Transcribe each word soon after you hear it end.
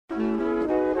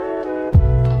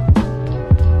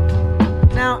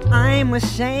Now I'm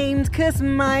ashamed 'cause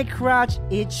my crotch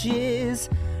itches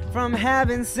from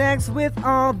having sex with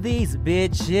all these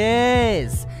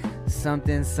bitches.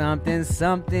 Something, something,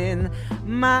 something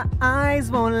my eyes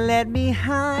won't let me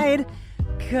hide,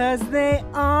 'cause they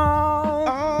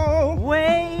all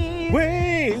wait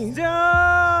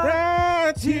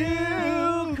start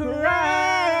to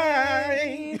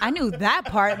cry. I knew that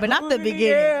part, but not the beginning.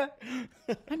 Yeah.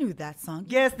 I knew that song.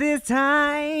 Guess this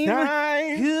time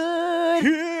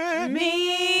could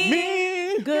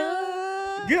mean goodbye.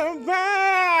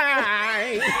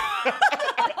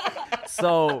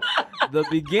 So the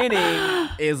beginning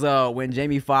is when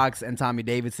Jamie Foxx and Tommy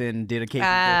Davidson did a Kate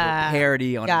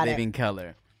parody on got it. Living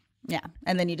Color Yeah,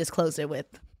 and then you just closed it with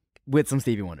some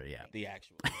Stevie Wonder. Yeah, The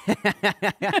actual.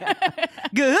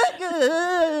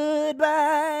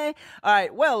 goodbye. All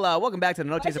right, well, welcome back to the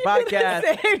No Chaser Podcast.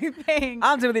 anything.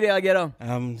 I'm Timothy De La Ghetto.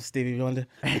 I'm Stevie Wonder.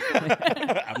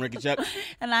 I'm Ricky Chuck.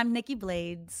 And I'm Nikki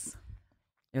Blades.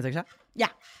 You want to take a shot? Yeah.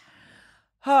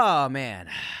 Oh man,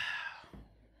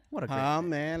 what a great Oh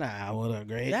man, what a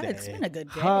great Yeah, day. it's been a good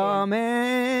day.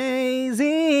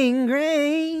 Amazing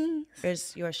Grace.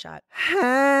 Here's your shot.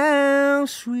 How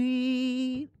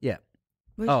sweet. Yeah.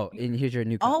 Oh, and here's your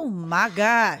new cup. Oh my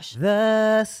gosh.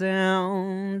 The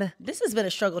sound. This has been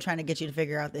a struggle trying to get you to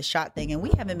figure out this shot thing, and we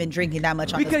haven't been drinking that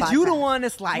much on this Because podcast. you the one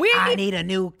that's like, We I ain't- need a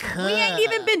new cup. We ain't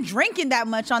even been drinking that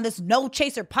much on this No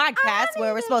Chaser podcast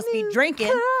where we're supposed to be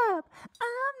drinking.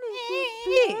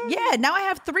 Yeah, now I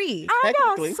have 3.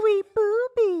 Technically, sweet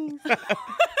boobies.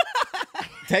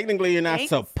 technically, you're not Thanks.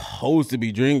 supposed to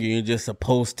be drinking. You're just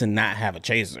supposed to not have a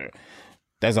chaser.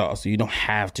 That's all. So you don't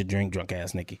have to drink, drunk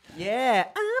ass Nikki. Yeah,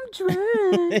 I'm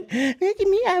drunk. Look at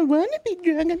me. I want to be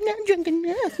drunk. I'm not drunk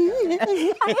enough.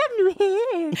 I have new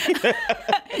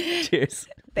hair. Cheers.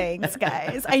 Thanks,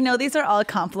 guys. I know these are all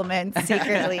compliments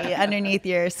secretly underneath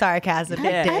your sarcasm.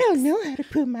 Yeah. dicks. don't know how to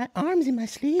put my arms in my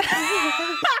sleeves.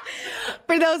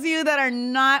 For those of you that are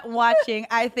not watching,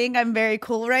 I think I'm very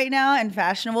cool right now and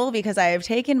fashionable because I have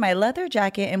taken my leather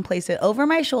jacket and placed it over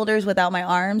my shoulders without my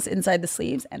arms inside the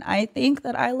sleeves. And I think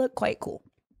that I look quite cool.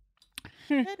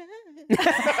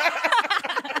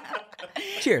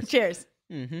 Cheers. Cheers.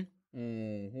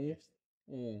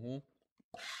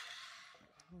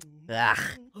 Ugh. Ugh.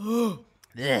 Oh,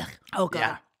 God.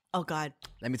 Yeah. Oh, God.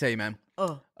 Let me tell you, man.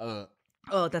 Oh,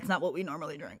 that's not what we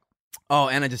normally drink. Oh,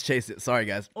 and I just chased it. Sorry,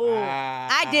 guys. Oh,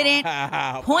 I didn't.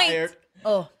 Point. Fired.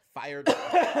 Oh, Fired.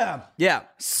 Yeah.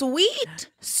 sweet,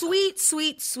 sweet,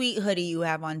 sweet, sweet hoodie you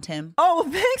have on, Tim. Oh,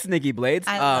 thanks, Nikki Blades.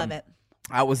 I love it.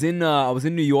 I was in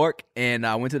New York and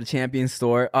I went to the Champions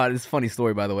store. This is a funny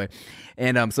story, by the way.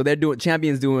 And so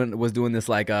Champions was doing this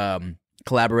like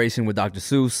collaboration with Dr.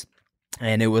 Seuss,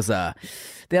 and it was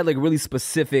they had like really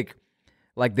specific,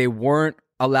 like they weren't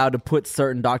allowed to put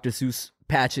certain Dr. Seuss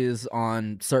patches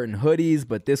on certain hoodies,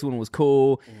 but this one was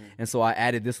cool, and so I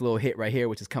added this little hit right here,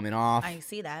 which is coming off. I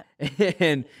see that.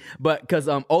 But because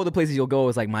All the Places You'll Go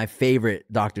is like my favorite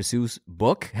Dr. Seuss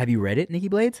book. Have you read it, Nikki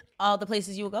Blades? All the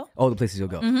places you will go. All the Places You'll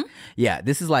Go. Yeah,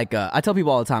 this is like I tell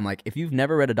people all the time, like if you've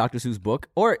never read a Dr. Seuss book,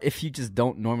 or if you just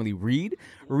don't normally read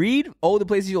All the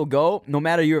Places You'll Go. No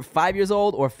matter you're 5 years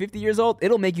old or 50 years old,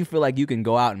 it'll make you feel like you can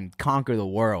go out and conquer the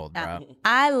world, bro.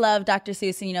 I love Dr.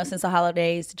 Seuss, and since the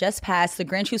holidays just passed, The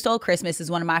Grinch Who Stole Christmas is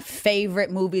one of my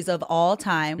favorite movies of all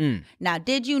time. Now,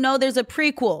 did you know there's a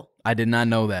prequel I did not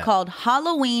know that. called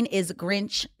Halloween is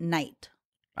Grinch Night?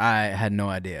 I had no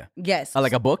idea. Yes.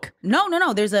 Like a book?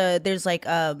 No. There's like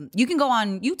you can go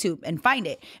on YouTube and find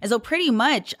it. And so pretty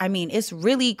much, I mean, it's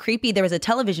really creepy. There was a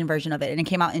television version of it and it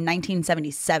came out in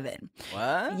 1977.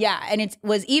 What? Yeah, and it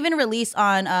was even released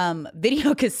on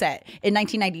video cassette in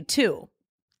 1992.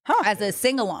 As a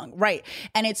sing-along, right?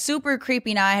 And it's super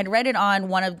creepy. Now, I had read it on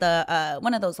one of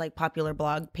those like popular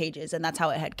blog pages, and that's how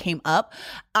it had came up.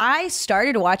 I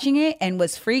started watching it and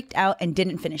was freaked out and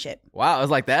didn't finish it. Wow, it was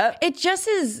like that? It just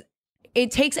is.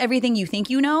 It takes everything you think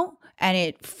you know and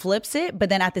it flips it, but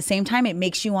then at the same time, it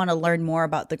makes you want to learn more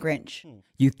about the Grinch.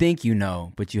 You think you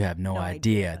know, but you have no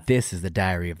idea. This is the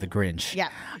Diary of the Grinch. Yeah.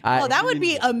 Oh, that would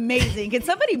be amazing. Can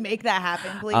somebody make that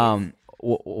happen, please?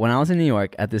 When I was in New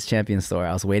York at this Champions store,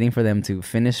 I was waiting for them to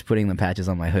finish putting the patches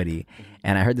on my hoodie,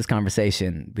 and I heard this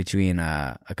conversation between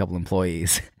a couple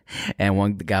employees, and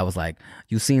one guy was like,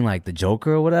 "You seen like the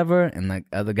Joker or whatever?" And the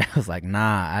other guy was like,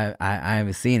 "Nah, I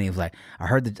haven't seen it." He was like,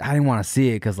 I didn't want to see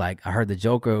it because like I heard the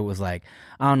Joker was like,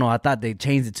 I don't know, I thought they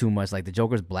changed it too much. Like the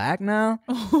Joker's black now,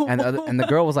 and the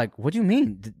girl was like, "What do you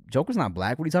mean? The Joker's not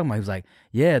black? What are you talking about?" He was like,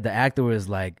 "Yeah, the actor was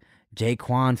like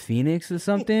Jaquan Phoenix or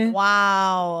something."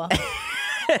 Wow.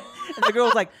 And the girl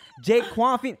was like,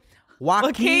 Jaquan Phoenix.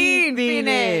 Joaquin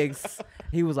Phoenix. Phoenix.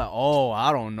 He was like, oh,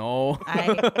 I don't know.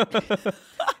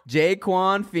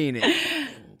 Jaquan Phoenix.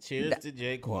 Cheers to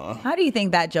Jaquan. How do you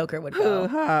think that Joker would go?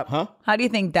 Huh? How do you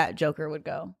think that Joker would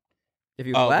go? If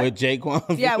he was black, With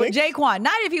Jaquan. Yeah, with Jaquan.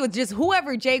 Not if he was just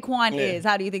whoever Jaquan is.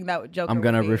 How do you think that Joker I'm would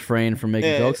gonna be? refrain from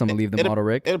making jokes. I'm gonna leave them all to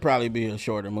Rick. It'll probably be a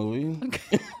shorter movie.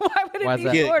 Why would Why's it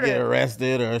that? be shorter? Get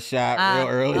arrested or shot real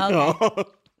early okay. on.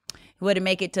 He wouldn't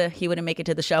make it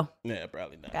to the show. Yeah,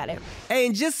 probably not. Got it. Hey,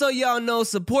 and just so y'all know,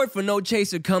 support for No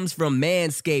Chaser comes from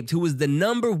Manscaped, who is the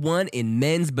 #1 in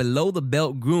men's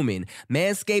below-the-belt grooming.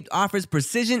 Manscaped offers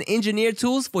precision-engineered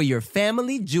tools for your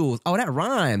family jewels. Oh, that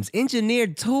rhymes.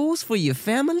 Engineered tools for your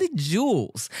family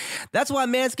jewels. That's why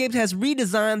Manscaped has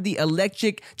redesigned the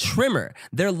electric trimmer.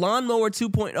 Their Lawnmower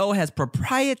 2.0 has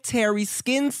proprietary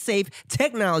skin-safe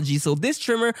technology, so this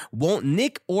trimmer won't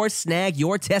nick or snag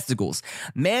your testicles.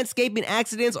 Manscaping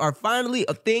accidents are finally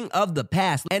a thing of the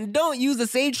past. And don't use the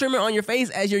same trimmer on your face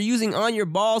as you're using on your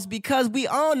balls, because we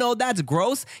all know that's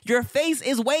gross. Your face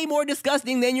is way more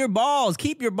disgusting than your balls.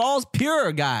 Keep your balls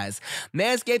pure, guys.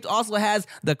 Manscaped also has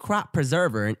the Crop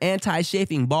Preserver, an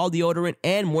anti-chafing ball deodorant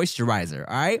and moisturizer,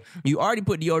 all right? You already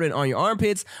put deodorant on your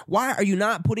armpits. Why are you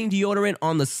not putting deodorant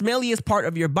on the smelliest part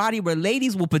of your body where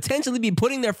ladies will potentially be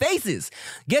putting their faces?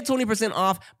 Get 20%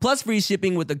 off plus free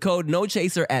shipping with the code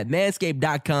NOCHASER at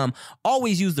manscaped.com.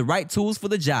 Always use the right tools for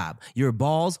the job. Your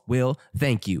balls will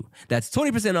thank you. That's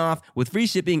 20% off with free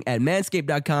shipping at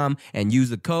manscaped.com and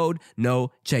use the code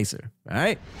NOCHASER. All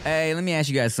right? Hey, let me ask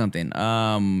you guys something.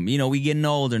 We getting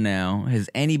older now. Is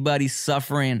anybody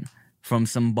suffering from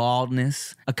some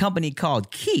baldness? A company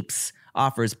called Keeps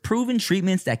offers proven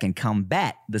treatments that can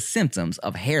combat the symptoms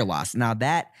of hair loss. Now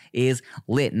that is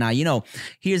lit. Now,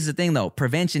 here's the thing though,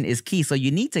 prevention is key. So you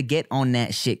need to get on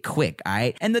that shit quick, all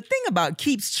right? And the thing about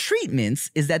Keeps treatments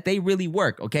is that they really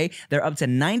work, okay? They're up to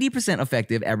 90%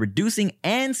 effective at reducing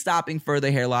and stopping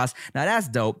further hair loss. Now that's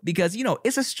dope because,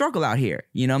 it's a struggle out here.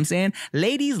 You know what I'm saying?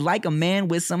 Ladies like a man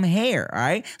with some hair, all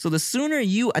right? So the sooner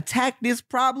you attack this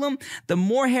problem, the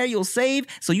more hair you'll save.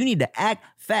 So you need to act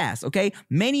fast, okay?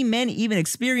 Many men even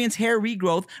experience hair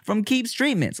regrowth from Keeps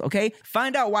treatments, okay?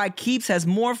 Find out why Keeps has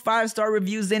more 5-star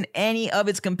reviews than any of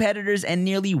its competitors, and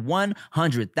nearly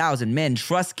 100,000 men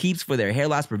trust Keeps for their hair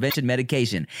loss prevention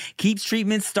medication. Keeps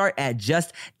treatments start at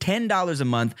just $10 a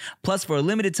month, plus for a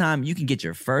limited time, you can get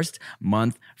your first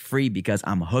month free because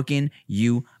I'm hooking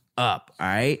you up, all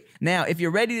right? Now, if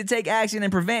you're ready to take action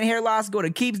and prevent hair loss, go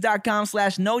to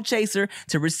keeps.com/nochaser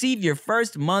to receive your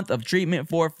first month of treatment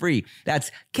for free. That's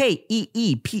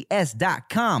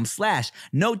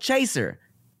KEEPS.com/nochaser,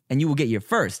 and you will get your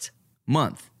first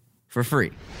month for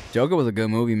free. Joker was a good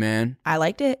movie, man. I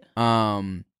liked it.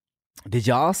 Did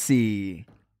y'all see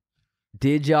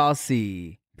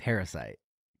Parasite?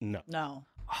 No.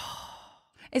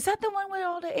 Is that the one with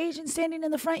all the Asians standing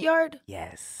in the front yard?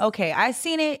 Yes. Okay, I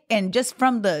seen it, and just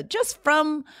from the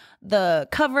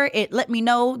cover, it let me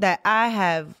know that I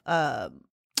have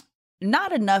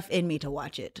not enough in me to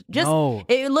watch it.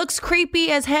 It looks creepy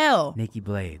as hell. Nikki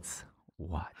Blades,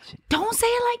 watch it. Don't say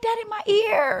it like that in my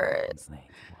ears.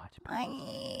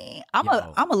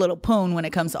 I'm a little poon when it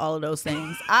comes to all of those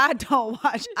things. I don't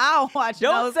watch.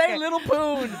 Don't say little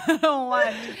poon. I don't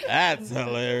watch. That's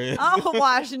hilarious. I don't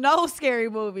watch no scary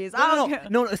movies. No,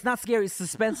 it's not scary. It's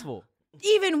suspenseful.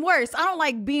 Even worse, I don't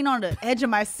like being on the edge of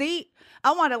my seat.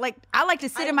 I like to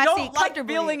sit in my seat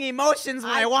comfortably. Feeling emotions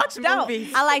when I watch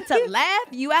movies. I like to laugh.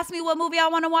 You ask me what movie I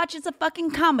want to watch. It's a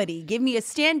fucking comedy. Give me a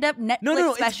stand-up Netflix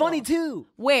No, special. it's funny too.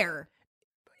 Where?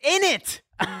 In it.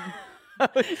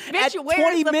 Bitch, At where's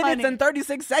 20 the minutes funny? and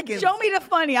 36 seconds. Show me the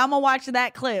funny. I'm gonna watch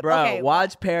that clip. Bro, Okay.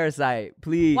 watch Parasite,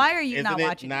 please. Why are you Isn't not it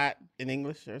watching? not in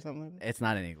English or something? It's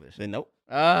not in English. Then nope.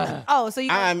 Oh, so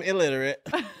I'm illiterate.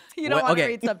 you don't want to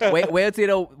read subtitles.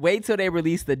 Wait till they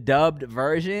release the dubbed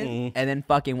version and then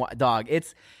fucking dog.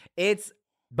 It's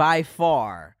by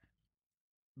far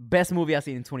best movie I've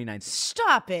seen in 2019.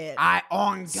 Stop it.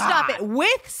 God. Stop it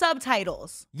with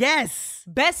subtitles. Yes.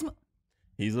 Best.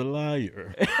 He's a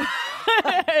liar.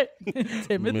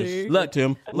 Timothy. Look,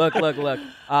 Tim. Look.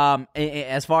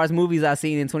 As far as movies I've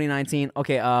seen in 2019,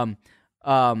 okay.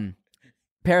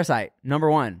 Parasite,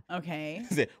 #1. Okay.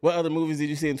 What other movies did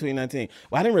you see in 2019?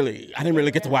 Well, I didn't really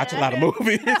get to watch a lot of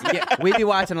movies. Yeah, we be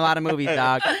watching a lot of movies,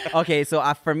 dog. Okay, so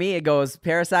for me it goes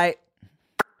Parasite,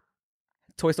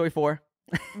 Toy Story 4.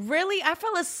 Really? I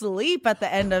fell asleep at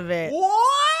the end of it. What?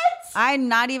 I'm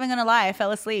not even gonna lie. I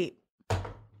fell asleep.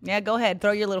 Yeah, go ahead.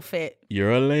 Throw your little fit.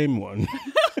 You're a lame one.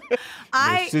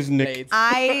 This is Nick.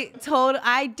 I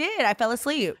did. I fell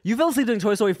asleep. You fell asleep during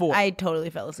Toy Story 4. I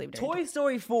totally fell asleep. Toy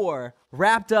Story 4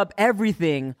 wrapped up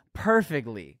everything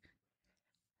perfectly.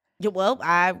 Yeah, well,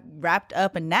 I wrapped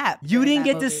up a nap. You during didn't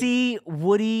that get to movie. see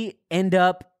Woody end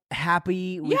up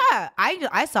happy with Yeah,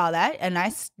 I saw that, and I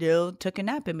still took a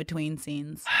nap in between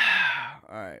scenes.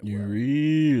 All right. You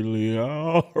really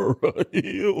are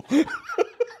you.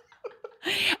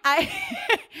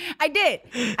 I did.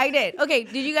 Okay,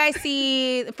 did you guys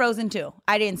see Frozen 2?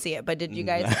 I didn't see it, but did you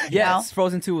guys? Yes,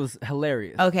 Frozen 2 was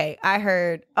hilarious. No? Okay, I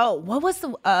heard. Oh, what was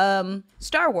the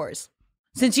Star Wars?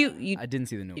 Since you I didn't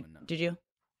see the new one. did you?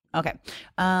 Okay.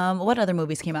 What other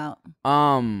movies came out?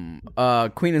 No.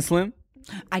 Queen and Slim.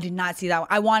 I did not see that one.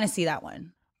 I want to see that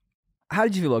one. How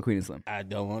did you feel about Queen and Slim? I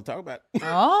don't want to talk about it.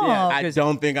 Oh, I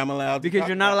don't think I'm allowed to Because talk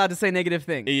you're not about allowed to say negative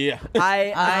things. it. Yeah.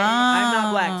 I'm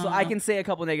not black, so I can say a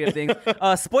couple negative things.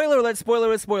 Spoiler alert, spoiler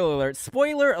alert, spoiler alert,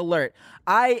 spoiler alert.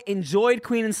 I enjoyed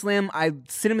Queen and Slim.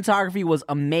 Cinematography was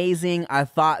amazing. I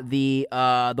thought the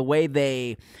way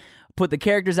they put the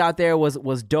characters out there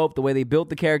was dope. The way they built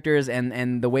the characters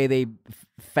and the way they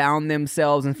found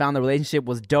themselves and found the relationship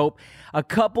was dope. A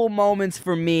couple moments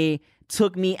for me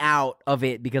took me out of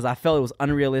it because I felt it was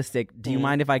unrealistic. Do you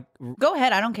mind if I go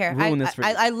ahead. I don't care. ruin this for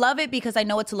you? I love it because I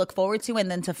know what to look forward to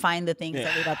and then to find the things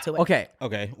that lead up to it. Okay.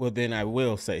 Okay. Well, then I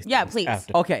will say. Yeah, things please.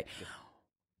 after. Okay.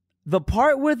 The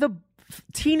part where the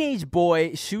teenage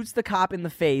boy shoots the cop in the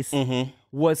face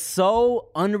was so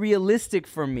unrealistic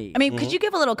for me. I mean, could you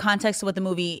give a little context to what the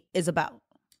movie is about?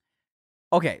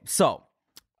 Okay, so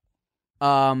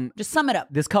Just sum it up.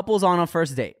 this couple's on a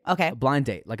first date. Okay. A blind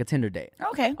date, like a Tinder date.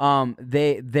 Okay.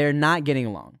 They're not getting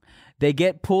along. They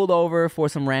get pulled over for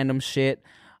some random shit.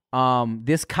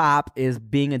 This cop is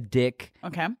being a dick.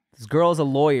 Okay. This girl's a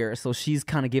lawyer, so she's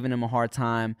kind of giving him a hard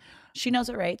time. She knows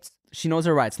her rights. She knows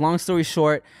her rights. Long story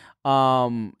short,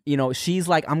 she's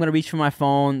like, I'm gonna reach for my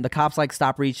phone. The cop's like,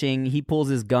 stop reaching. He pulls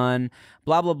his gun.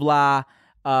 Blah blah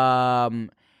blah.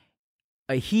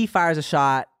 He fires a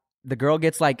shot. The girl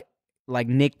gets like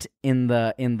nicked in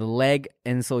the leg,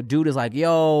 and so dude is like,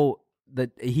 yo.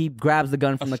 He grabs the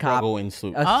gun from the cop. Struggle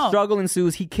ensues. A struggle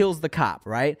ensues. He kills the cop.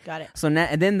 Right. Got it. So now,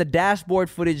 and then the dashboard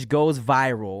footage goes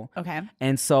viral. Okay.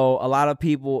 And so a lot of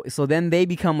people, so then they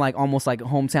become like almost like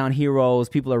hometown heroes.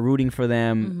 People are rooting for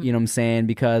them, you know what I'm saying?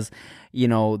 Because,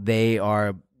 they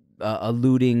are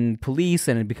eluding police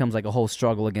and it becomes like a whole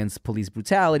struggle against police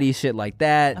brutality, shit like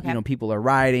that. Okay. People are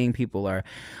rioting, people are,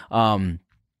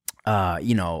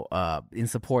 in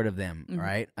support of them,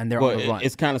 right? And they're on the Well, run.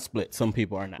 it's kind of split. Some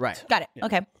people are not. Right. Got it.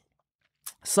 Okay.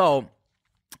 So,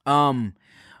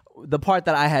 the part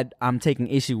that I'm taking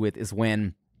issue with is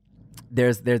when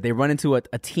they run into a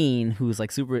teen who's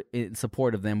like super in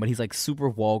support of them, but he's like super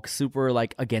woke, super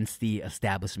like against the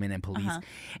establishment and police.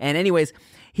 And anyways,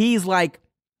 he's like,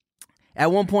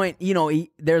 at one point,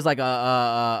 there's like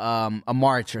a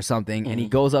march or something, and he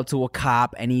goes up to a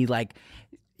cop and he like,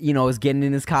 is getting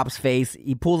in this cop's face.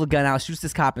 He pulls a gun out, shoots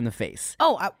this cop in the face.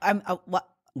 Oh, I'm what?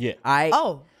 Yeah.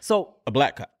 So A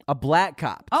black cop. a black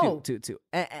cop. Oh. Too.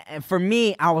 And for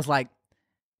me, I was like,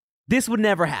 this would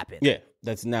never happen. Yeah.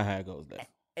 That's not how it goes there.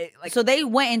 So they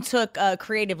went and took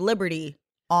creative liberty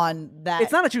on that.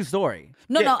 It's not a true story.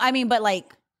 No. I mean, but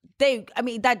like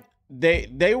that.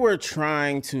 They were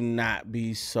trying to not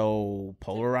be so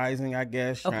polarizing, I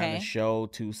guess, trying Okay. to show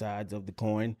two sides of the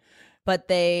coin. But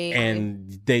they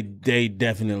They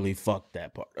definitely fucked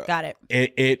that part up. got it.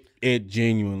 It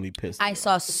genuinely pissed I me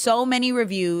saw so many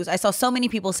reviews. I saw so many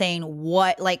people saying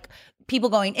people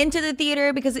going into the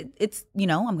theater because it's I'm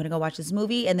gonna go watch this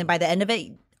movie, and then by the end of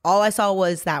it, all I saw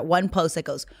was that one post that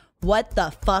goes, "What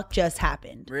the fuck just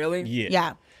happened?" Really?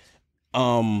 Yeah.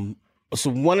 So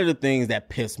one of the things that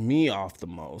pissed me off the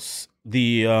most,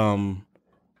 the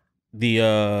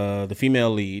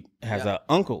female lead has an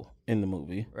uncle in the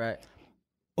movie Right.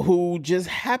 who just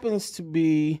happens to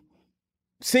be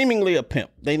seemingly a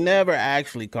pimp. They never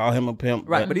actually call him a pimp,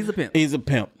 Right, but he's a pimp. He's a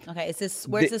pimp. Okay.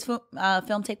 Where's this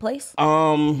film take place?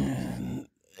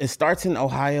 It starts in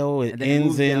Ohio. It And then it ends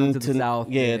moves down in to the south.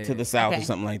 Yeah. to the south Okay. or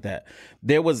something like that.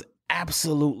 There was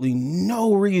absolutely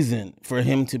no reason for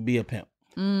him to be a pimp.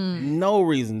 No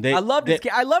reason. I loved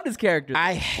his character.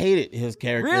 I hated his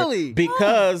character. Really?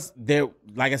 Because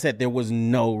like I said, there was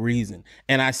no reason.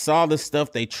 And I saw the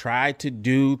stuff they tried to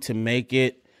do to make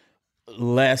it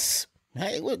less,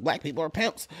 hey, look, black people are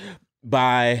pimps,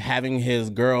 by having his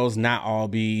girls not all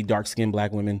be dark-skinned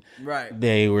black women. Right.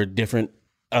 They were different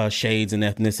shades and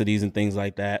ethnicities and things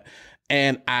like that.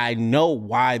 And I know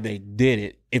why they did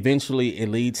it. Eventually, it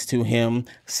leads to him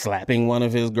slapping one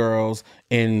of his girls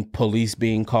and police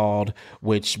being called,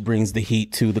 which brings the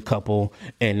heat to the couple.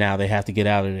 And now they have to get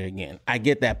out of there again. I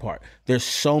get that part. There's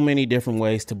so many different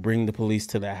ways to bring the police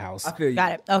to that house. I feel you.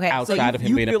 Got it. Okay. Outside of him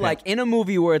You being a feel pimp. like in a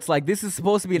movie where it's like this is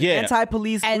supposed to be an Yeah.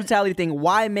 anti-police brutality thing,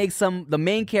 why make the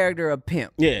main character a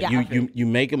pimp? Yeah, Yeah. you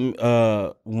make him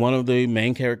one of the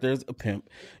main characters a pimp.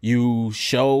 You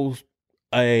show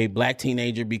a black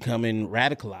teenager becoming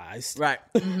radicalized. Right.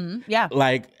 Yeah.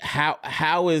 Like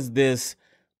how is this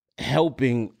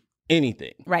helping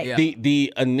anything? Right. Yeah.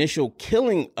 The initial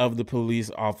killing of the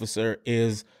police officer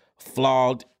is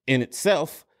flawed in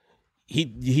itself. He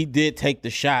did take the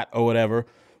shot or whatever,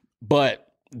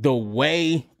 but the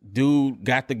way dude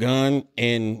got the gun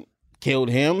and killed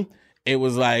him, it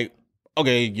was like,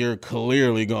 okay, you're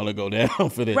clearly gonna go down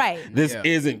for this. Right. This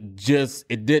isn't just,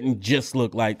 it didn't just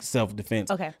look like self-defense.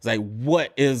 Okay. It's like,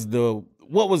 what was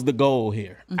the goal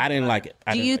here? I didn't like it.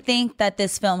 Do you think that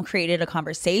this film created a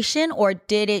conversation, or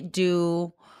did it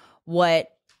do what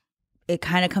it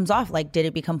kind of comes off? Like, did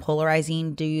it become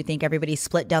polarizing? Do you think everybody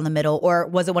split down the middle, or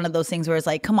was it one of those things where it's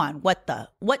like, come on, what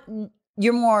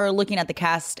you're more looking at the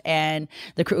cast and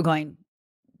the crew going,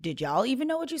 did y'all even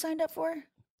know what you signed up for?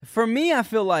 For me, I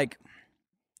feel like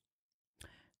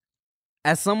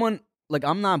as someone, like,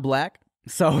 I'm not black,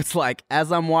 so it's like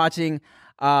as I'm watching,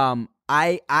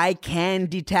 I can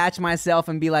detach myself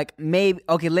and be like, maybe,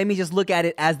 okay, let me just look at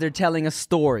it as they're telling a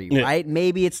story, right?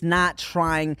 Maybe it's not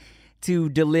trying to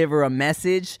deliver a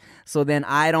message, so then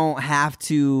I don't have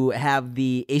to have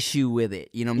the issue with it,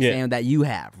 you know what I'm saying, that you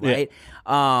have, right?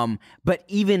 But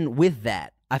even with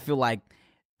that, I feel like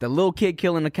the little kid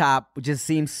killing the cop just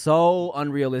seems so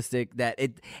unrealistic that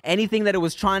anything that it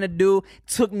was trying to do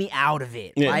took me out of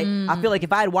it, right? I feel like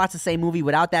if I had watched the same movie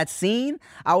without that scene,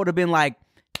 I would have been like,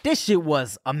 this shit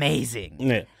was amazing.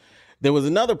 Yeah. There was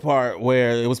another part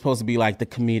where it was supposed to be like the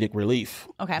comedic relief.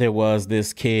 Okay. There was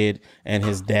this kid and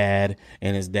his dad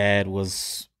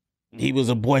was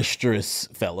a boisterous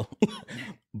fella.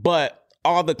 But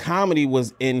all the comedy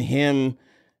was in him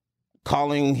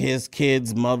calling his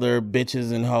kid's mother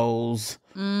bitches and hoes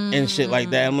and shit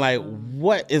like that. I'm like,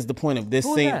 what is the point of this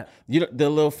Who is scene? that? You know, the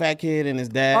little fat kid and his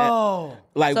dad. Oh.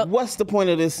 Like, what's the point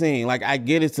of this scene? Like, I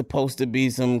get it's supposed to be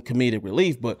some comedic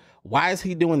relief, but why is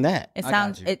he doing that? It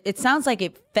sounds like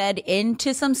it fed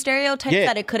into some stereotypes Yeah.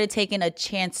 that it could have taken a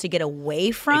chance to get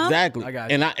away from. Exactly. I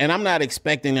got and I'm not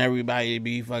expecting everybody to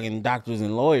be fucking doctors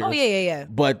and lawyers. Oh yeah.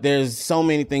 But there's so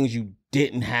many things you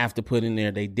didn't have to put in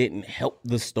there. They didn't help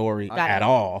the story Got at it.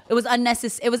 all. It was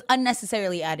unnecessary. It was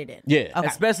unnecessarily added in. Yeah. Okay.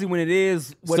 Especially when it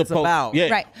is what it's Supposed- about. Yeah.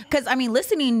 Right. Because I mean,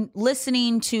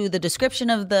 listening to the description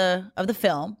of the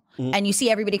film, and you see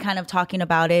everybody kind of talking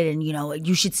about it, and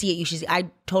you should see it. You should see. I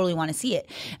totally want to see it.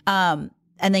 And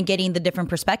then getting the different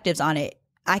perspectives on it,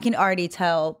 I can already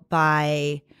tell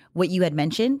by what you had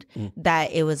mentioned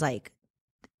that it was like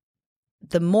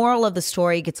the moral of the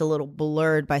story gets a little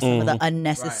blurred by some of the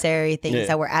unnecessary things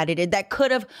that were added in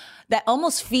that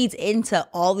almost feeds into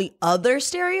all the other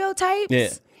stereotypes. Yeah.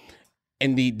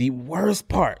 And the worst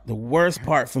part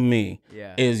for me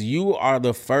is you are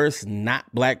the first not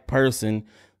black person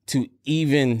to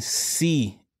even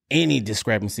see any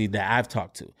discrepancy that I've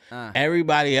talked to.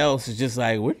 Everybody else is just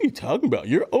like, what are you talking about?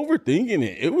 You're overthinking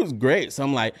it. It was great. So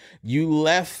I'm like, you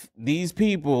left these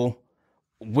people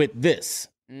with this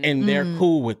and they're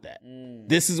cool with that.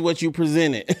 This is what you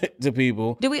presented to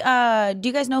people. Do you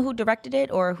guys know who directed it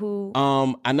or who?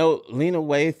 I know Lena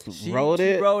Waithe wrote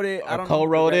it. wrote it. I Or don't know who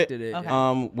co-wrote it. directed it.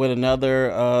 Okay. With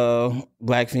another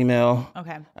black female.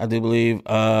 Okay. I do believe.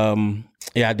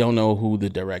 I don't know who the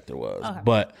director was,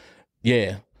 but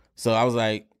yeah. So I was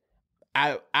like,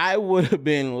 I would have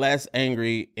been less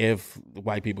angry if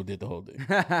white people did the whole thing.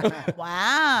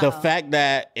 Wow. The fact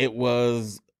that it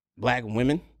was black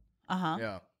women Uh-huh.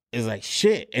 Yeah. is like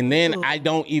shit, and then I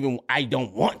don't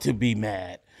want to be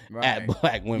mad at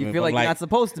black women. You feel like you're not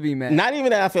supposed to be mad. Not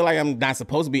even that I feel like I'm not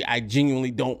supposed to be. I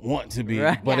genuinely don't want to be.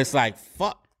 Right. But it's like,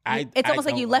 fuck. It's almost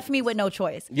like you left me with no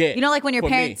choice. Yeah, like when your for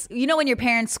me. parents, when your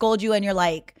parents scold you and you're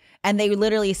like, and they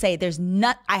literally say,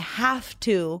 I have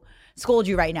to scold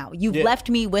you right now. You've left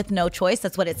me with no choice.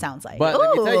 That's what it sounds like. But let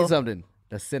me tell Ooh. you something.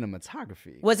 The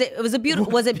cinematography. Was it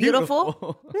beautiful? Was it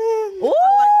beautiful? Ooh.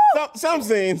 Some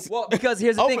scenes. Well, because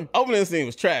here's the thing. Opening scene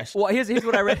was trash. Well, here's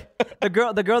what I read. The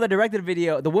girl that directed the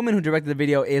video, the woman who directed the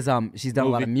video is she's done a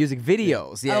lot of music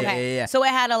videos. Yeah. So it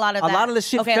had a lot of that. A lot of the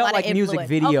shit felt like music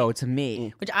video to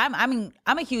me. Which I'm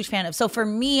a huge fan of. So for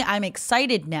me, I'm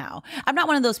excited now. I'm not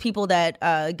one of those people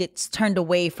that gets turned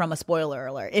away from a spoiler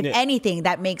alert. If anything,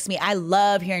 that makes me. I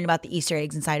love hearing about the Easter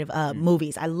eggs inside of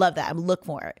movies. I love that. I look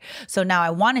for it. So now I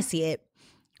want to see it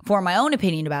for my own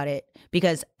opinion about it.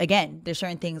 Because again, there's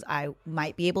certain things I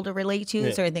might be able to relate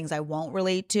to, certain things I won't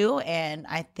relate to. And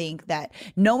I think that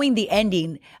knowing the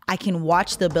ending, I can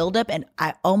watch the buildup and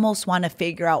I almost want to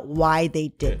figure out why they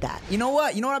did that. You know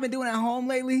what? You know what I've been doing at home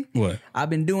lately? What? I've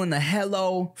been doing the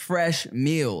Hello Fresh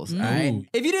meals. All right.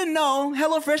 If you didn't know,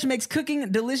 Hello Fresh makes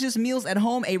cooking delicious meals at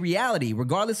home a reality,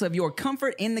 regardless of your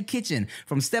comfort in the kitchen.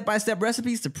 From step-by-step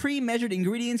recipes to pre-measured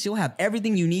ingredients, you'll have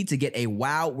everything you need to get a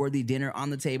wow-worthy dinner on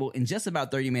the table in just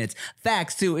about 30 minutes.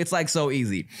 Facts, too. It's like so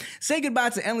easy. Say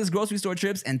goodbye to endless grocery store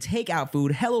trips and takeout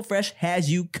food. HelloFresh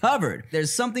has you covered.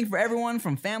 There's something for everyone,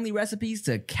 from family recipes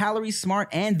to calorie smart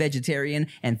and vegetarian,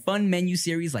 and fun menu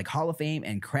series like Hall of Fame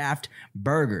and Kraft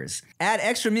Burgers. Add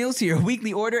extra meals to your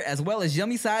weekly order, as well as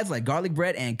yummy sides like garlic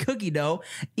bread and cookie dough.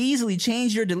 Easily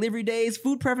change your delivery days,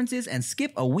 food preferences, and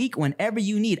skip a week whenever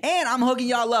you need. And I'm hooking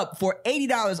y'all up for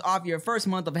 $80 off your first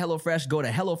month of HelloFresh. Go to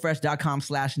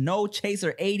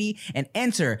HelloFresh.com/NoChaser80 and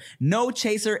enter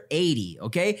NoChaser80,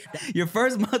 okay? Your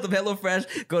first month of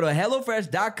HelloFresh, go to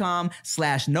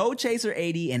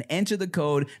HelloFresh.com/NoChaser80 and enter the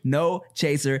code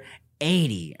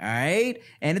NoChaser80, all right?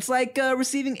 And it's like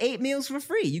receiving 8 meals for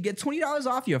free. You get $20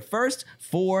 off your first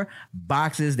 4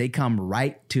 boxes. They come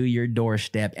right to your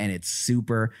doorstep, and it's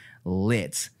super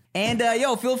lit. And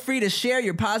feel free to share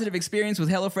your positive experience with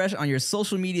HelloFresh on your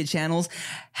social media channels.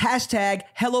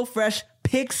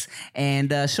 #HelloFreshPics,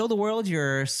 and show the world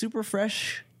your super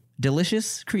fresh,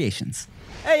 delicious creations.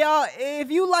 Hey y'all, if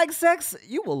you like sex,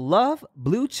 you will love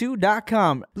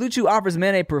BlueChew.com. Blue Chew offers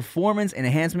men a performance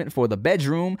enhancement for the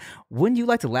bedroom. Wouldn't you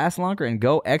like to last longer and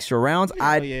go extra rounds?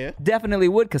 I definitely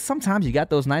would, because sometimes you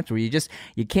got those nights where you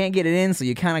can't get it in, so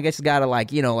you kind of just gotta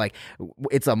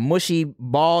it's a mushy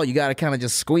ball. You gotta kind of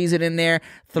just squeeze it in there,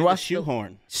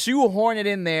 shoehorn it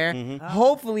in there. Mm-hmm.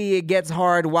 Hopefully it gets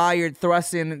hard while you're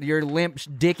thrusting your limp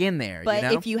dick in there. But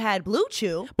if you had Blue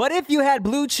Chew,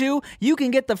 you can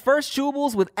get the first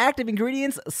chewables with active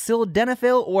ingredients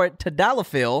sildenafil or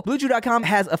tadalafil. BlueChew.com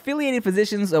has affiliated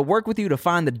physicians work with you to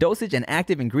find the dosage and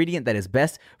active ingredient that is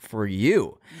best for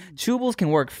you. Chewables can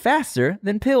work faster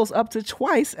than pills, up to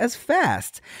twice as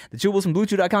fast. The chewables from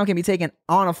BlueChew.com can be taken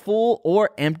on a full or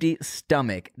empty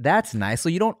stomach. That's nice, so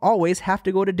you don't always have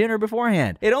to go to dinner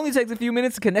beforehand. It only takes a few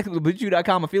minutes to connect with a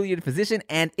BlueChew.com affiliated physician,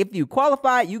 and if you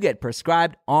qualify, you get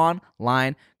prescribed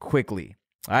online quickly.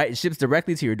 All right, it ships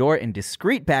directly to your door in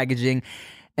discreet packaging,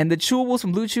 and the chewables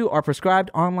from Blue Chew are prescribed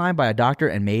online by a doctor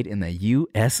and made in the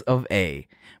US of A.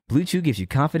 Blue Chew gives you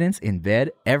confidence in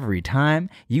bed every time.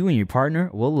 You and your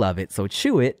partner will love it, so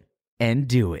chew it and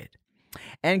do it.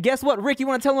 And guess what, Rick? You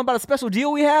want to tell them about a special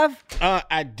deal we have?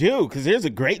 I do, because here's a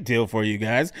great deal for you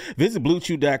guys. Visit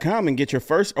BlueChew.com and get your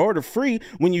first order free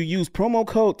when you use promo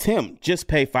code TIM. Just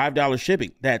pay $5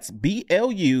 shipping. That's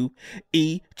BLUE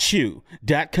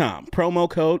Chew.com. Promo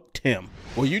code TIM.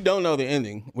 Well, you don't know the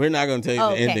ending. We're not going to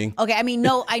tell you the ending. Okay, I mean,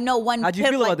 I know one. How'd you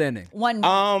feel about the ending?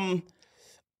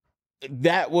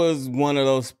 That was one of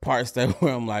those parts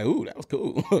where I'm like, ooh, that was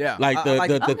cool. Yeah.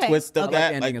 the twist of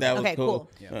that. Like that was cool.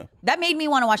 Yeah. That made me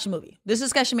want to watch the movie. This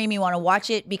discussion made me want to watch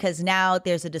it, because now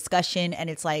there's a discussion and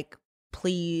it's like,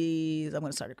 please, I'm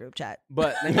going to start a group chat.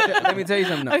 But let me tell you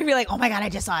something. I'm going to be like, oh my God, I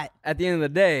just saw it. At the end of the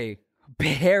day,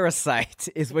 Parasite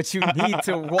is what you need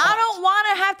to watch. I don't want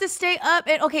to have to stay up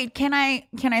and can I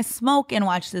smoke and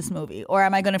watch this movie, or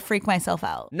am I going to freak myself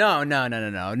out? No.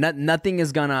 Nothing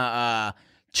is gonna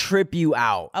trip you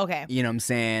out. Okay. You know what I'm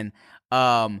saying?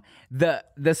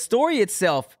 The story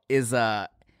itself is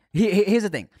here's the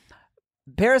thing.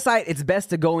 Parasite, it's best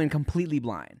to go in completely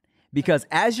blind, because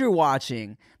as you're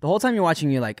watching, the whole time you're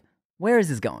watching, you're like, where is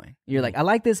this going? You're like, I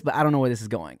like this, but I don't know where this is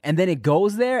going. And then it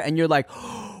goes there and you're like,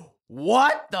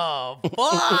 what the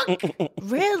fuck?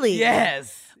 Really?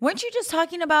 Yes. Weren't you just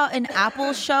talking about an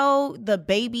Apple show, The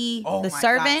Baby, The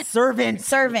Servant?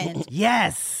 Servant.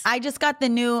 Yes. I just got the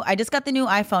new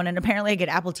iPhone, and apparently I get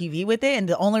Apple TV with it, and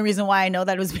the only reason why I know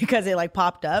that was because it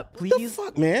popped up. What the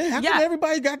fuck, man? How come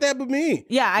everybody got that but me?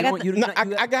 Yeah, I got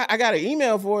an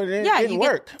email for it and it didn't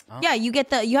work. Yeah, you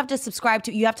have to subscribe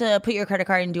to, you have to put your credit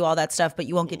card and do all that stuff, but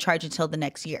you won't get charged until the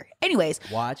next year. Anyways.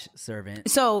 Watch Servant.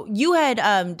 So you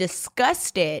had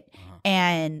discussed it,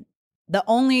 and the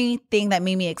only thing that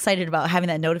made me excited about having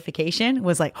that notification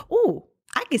was like, ooh,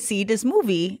 I could see this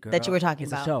movie that you were talking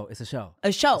It's about. a show. It's a show.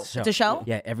 A show. It's a show?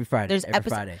 Yeah, every Friday. There's every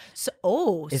episode. Friday.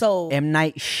 So It's M.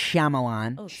 Night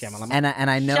Shyamalan. And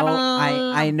I know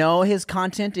Shyamalan. I know his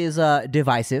content is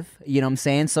divisive. You know what I'm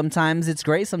saying? Sometimes it's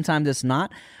great, sometimes it's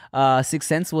not. Sixth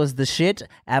Sense was the shit.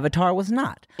 Avatar was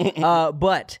not.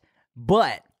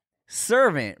 But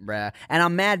Servant, bruh. And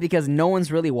I'm mad because no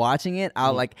one's really watching it. I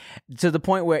like to the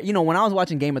point where, you know, when I was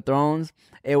watching Game of Thrones,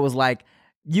 it was like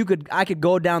I could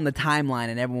go down the timeline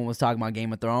and everyone was talking about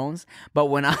Game of Thrones. But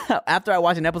when after I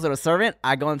watch an episode of Servant,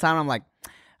 I go on the timeline, I'm like,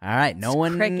 all right, no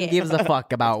one cricket. gives a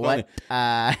fuck about what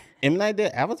M. Night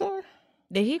did Avatar?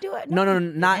 Did he do it? No,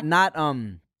 not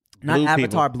Blue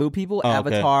Avatar people. Blue People, Oh, okay.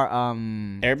 Avatar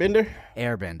Airbender?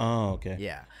 Airbender. Oh, okay.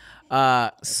 Yeah.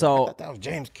 I So thought that was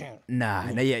James Cameron.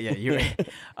 yeah, you're right.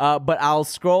 But I'll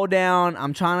scroll down.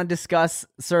 I'm trying to discuss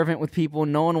Servant with people.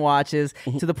 No one watches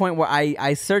to the point where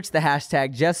I searched the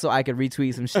hashtag just so I could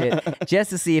retweet some shit, just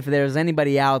to see if there's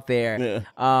anybody out there.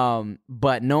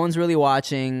 But no one's really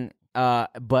watching.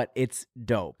 But it's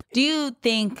dope. Do you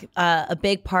think a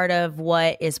big part of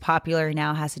what is popular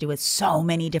now has to do with so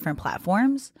many different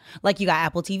platforms? Like you got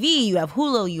Apple TV, you have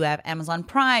Hulu, you have Amazon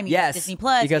Prime, you have Yes, Disney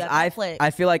Plus, because you have Netflix.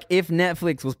 I feel like if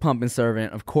Netflix was pumping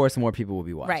Servant, of course more people would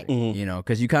be watching. Right. You know,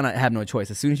 because you kind of have no choice.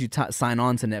 As soon as you sign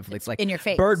on to Netflix, like in your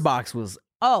face. Bird Box was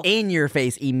in your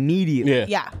face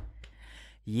immediately. Yeah.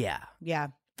 Yeah.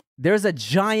 There's a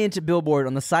giant billboard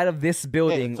on the side of this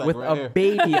building it's like with right a here.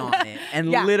 baby on it, and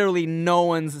Yeah. literally no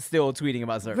one's still tweeting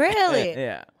about Servant. Really?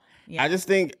 Yeah. Yeah. I just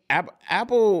think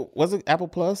Apple, was it Apple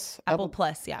Plus? Apple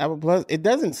Plus, yeah. Apple Plus. It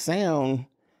doesn't sound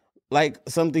like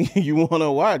something you want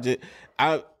to watch.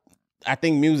 I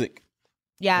think music.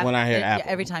 Yeah. When I hear Yeah,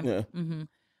 Apple. every time. Yeah.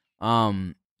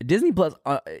 Mm-hmm. Disney Plus.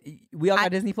 We all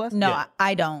got Disney Plus. No, Yeah.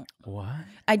 I don't. What?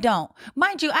 I don't.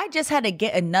 Mind you, I just had to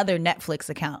get another Netflix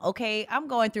account. Okay, I'm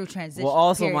going through transition. Well,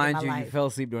 also period in mind my you, you life. fell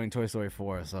asleep during Toy Story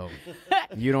 4, so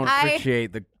you don't I-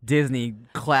 appreciate the Disney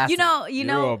classic. You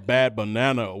know, bad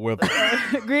banana with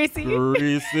Greasy.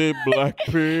 greasy black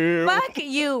peel. Fuck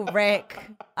you, Rick.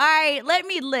 All right, let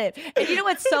me live. And you know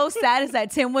what's so sad is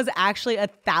that Tim was actually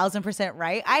 1,000%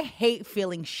 right. I hate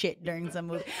feeling shit during some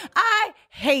movie. I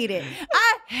hate it.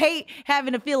 I hate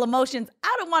having to feel emotions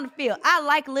I don't want to feel. I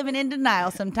like living in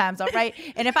denial sometimes, all right?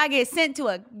 And if I get sent to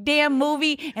a damn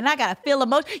movie and I got to feel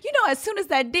emotion, you know, as soon as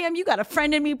that damn you got a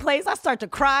friend in me plays, I start to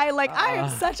cry like I am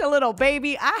such a little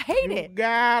baby. I hate it.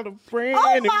 Got a friend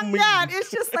Oh in my me. God.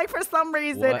 It's just like for some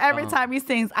reason, What, every time he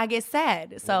sings, I get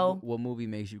sad. So what movie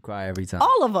makes you cry every time?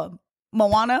 all of them.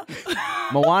 Moana.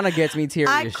 Moana gets me teary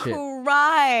I as shit.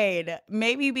 cried.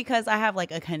 Maybe because I have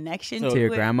like a connection To your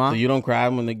it. grandma? So you don't cry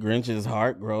when the Grinch's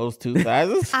heart grows two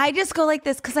sizes? I just go like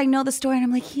this because I know the story and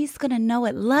I'm like, he's going to know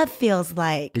what love feels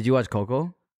like. Did you watch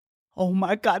Coco? Oh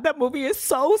my God, that movie is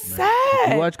so sad.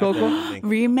 Did you watch Coco?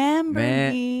 Remember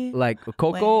Man, me like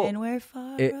Coco. when we're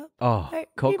far Oh,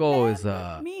 Coco is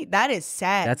remember me. That is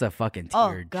sad. that's a fucking Oh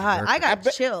tear. God, I got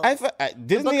chills.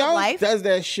 Disney Book of always Life? does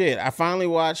that shit. I finally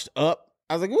watched Up.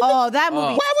 I was like, what Oh, the that movie.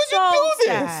 why would so you do this?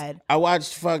 sad. I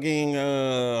watched fucking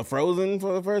Frozen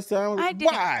for the first time. I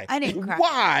didn't- Why? I didn't cry.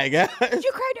 Why, guys? Did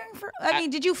you cry during? I mean,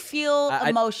 did you feel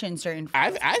emotions during?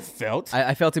 I felt.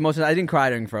 I felt emotional. I didn't cry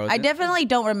during Frozen. I definitely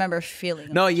don't remember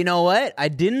feeling. No, you know what? I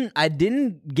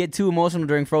didn't get too emotional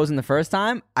during Frozen the first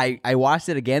time. I watched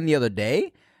it again the other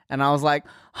day, and I was like,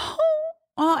 Oh,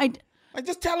 Like,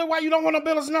 just tell her why you don't want to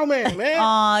build a snowman,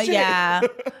 man. Shit. yeah,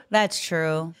 that's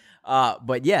true.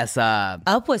 but yes,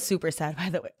 Up was super sad, by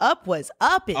the way. Up is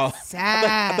I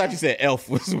sad. thought you said Elf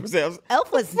was.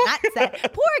 Elf was not sad.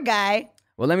 Poor guy.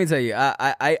 well, let me tell you,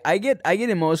 I get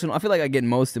emotional. I feel like I get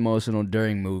most emotional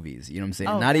during movies. You know what I'm saying?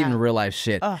 Oh, Not yeah. even real life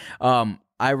shit.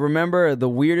 I remember the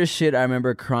weirdest shit I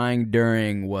remember crying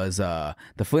during was the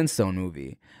Flintstone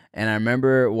movie, and I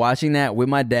remember watching that with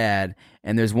my dad.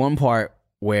 And there's one part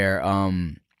where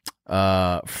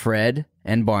Fred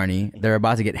and Barney, they're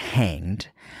about to get hanged.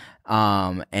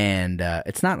 And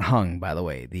it's not hung, by the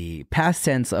way. The past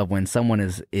tense of when someone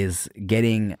is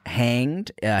getting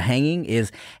hanged, hanging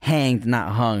is hanged,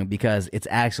 not hung, because it's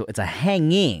a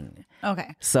hanging.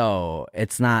 Okay. So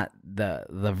it's not the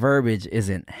verbiage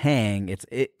isn't hang.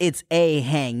 It's a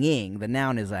hanging. The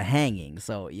noun is a hanging.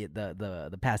 So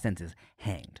the past tense is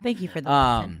hanged. Thank you for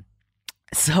the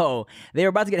So they were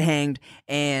about to get hanged,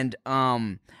 and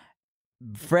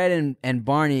Fred and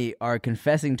Barney are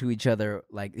confessing to each other.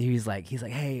 Like he's like,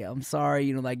 hey, I'm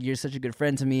sorry, like you're such a good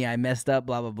friend to me. I messed up,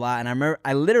 blah blah blah. And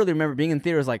I literally remember being in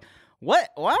theaters like, What?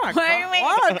 Why am I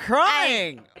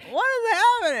crying? What is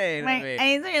happening? My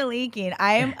eyes are leaking.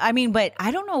 I mean, but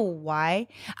I don't know why.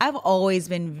 I've always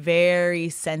been very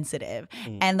sensitive.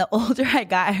 And the older I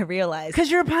got, I realized.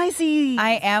 Because you're a Pisces.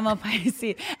 I am a Pisces.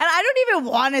 And I don't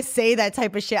even want to say that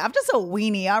type of shit. I'm just a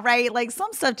weenie, all right? Like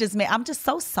some stuff I'm just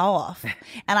so soft.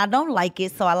 And I don't like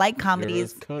it. So I like You're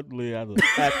comedies. as cuddly as a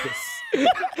cactus.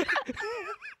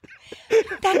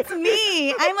 That's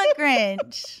me. I'm a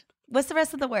Grinch. What's the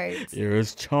rest of the words? You're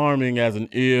as charming as an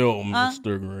eel,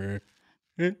 Mr.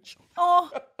 Grinch. Oh,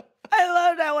 I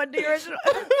love that one. The original.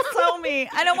 So me.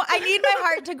 I need my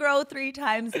heart to grow 3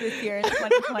 times this year in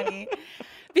 2020.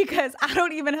 Because I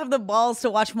don't even have the balls to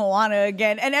watch Moana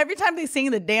again. And every time they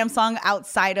sing the damn song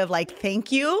outside of like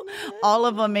thank you, all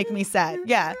of them make me sad.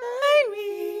 Yeah.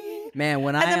 Man,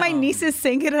 And then my nieces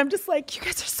sing it, and I'm just like, you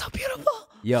guys are so beautiful.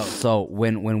 Yo, so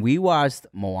when we watched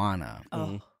Moana,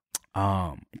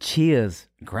 Chia's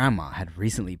grandma had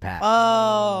recently passed.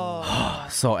 Oh.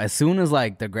 So as soon as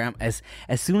like the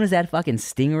as soon as that fucking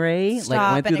stingray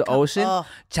like went through the ocean,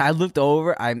 I looked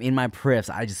over. I'm in my priffs.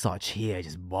 I just saw Chia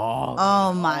just bawl.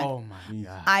 Oh my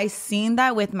God. I seen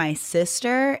that with my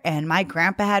sister, and my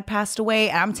grandpa had passed away.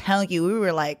 And I'm telling you, we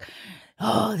were like,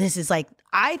 oh, this is like,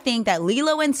 I think that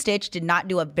Lilo and Stitch did not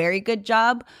do a very good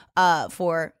job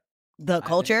for the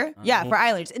culture. Yeah, for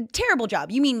Islanders. Terrible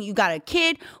job. You mean you got a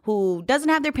kid who doesn't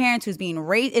have their parents, who's being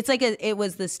raised. It's like it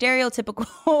was the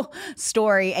stereotypical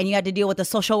story, and you had to deal with the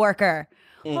social worker.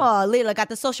 Oh, Lila got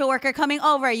the social worker coming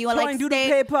over. You were like,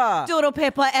 doodle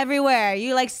paper everywhere.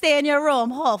 You like stay in your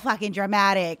room. Oh, fucking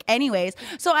dramatic. Anyways,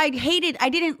 so I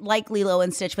didn't like Lilo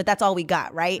and Stitch, but that's all we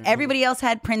got, right? Everybody else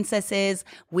had princesses.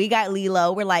 We got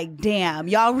Lilo. We're like, damn,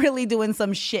 y'all really doing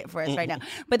some shit for us right now.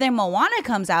 But then Moana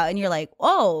comes out, and you're like,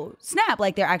 oh, snap.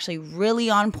 Like they're actually really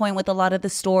on point with a lot of the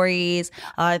stories,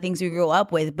 things we grew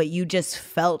up with, but you just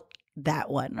felt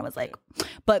that one. And I was like,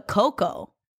 but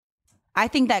Coco. I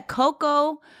think that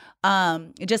Coco,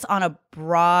 just on a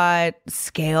broad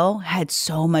scale, had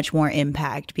so much more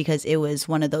impact because it was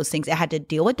one of those things. It had to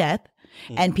deal with death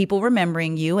and people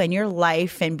remembering you and your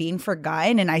life and being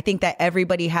forgotten. And I think that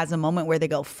everybody has a moment where they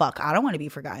go, fuck, I don't want to be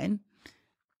forgotten.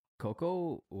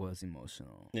 Coco was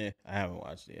emotional. Yeah, I haven't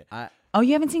watched it yet. Oh,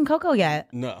 you haven't seen Coco yet?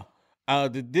 No.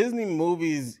 The Disney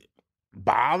movies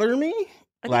bother me.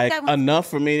 I think Like that one's- enough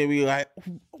for me to be like,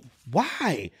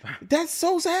 why? That's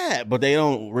so sad. But they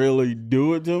don't really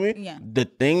do it to me. Yeah. The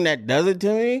thing that does it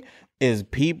to me is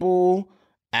people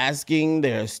asking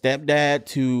their stepdad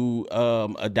to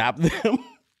adopt them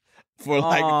for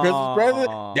like a Christmas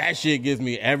present. That shit gets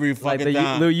me every Like fucking the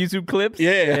time. little YouTube clips.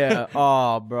 Yeah.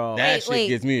 Oh, bro. That shit wait.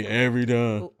 gets me every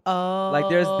time. Oh, Like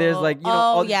there's like, you know, oh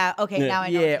all- yeah, okay, Yeah. now I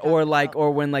know. Yeah, what you're or talking like, about.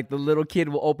 or when like the little kid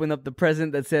will open up the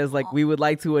present that says like, "We would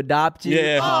like to adopt you."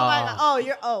 Yeah. Oh my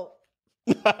god!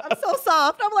 I'm so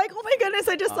soft. I'm like, oh my goodness,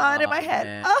 I just saw it in my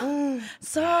head. man.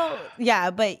 So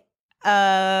yeah, but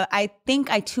I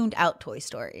think I tuned out Toy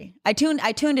Story. I tuned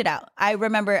it out. I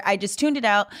remember I just tuned it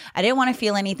out. I didn't want to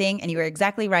feel anything, and you were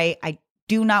exactly right. I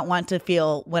do not want to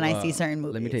feel when I see certain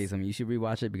movies. Let me tell you something. You should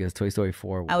rewatch it because Toy Story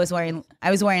 4. I was wearing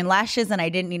lashes, and I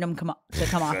didn't need them to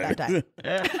come off that time.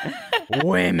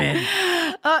 Women.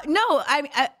 No,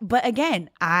 but again,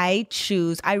 I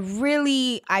stayed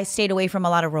away from a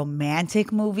lot of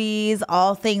romantic movies,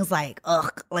 all things like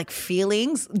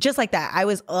feelings, just like that. I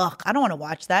don't want to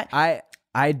watch that.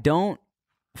 I don't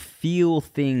feel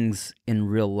things in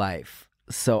real life.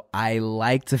 So I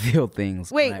like to feel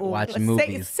things when I watch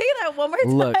movies. Say that one more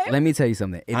time. Look, let me tell you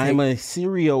something. I'm a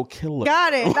serial killer.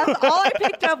 Got it. That's all I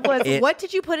picked up was what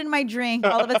did you put in my drink?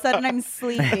 All of a sudden I'm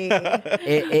sleepy.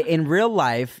 In real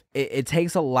life, it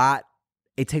takes a lot.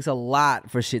 It takes a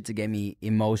lot for shit to get me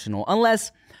emotional.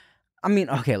 Unless, I mean,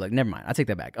 okay, look, never mind. I take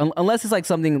that back. Unless it's like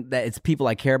something that it's people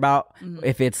I care about.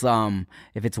 If it's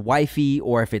wifey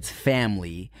or if it's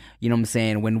family, you know what I'm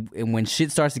saying? When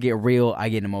shit starts to get real, I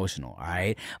get emotional. All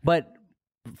right, but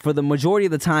for the majority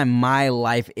of the time, my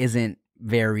life isn't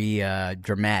very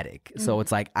dramatic. So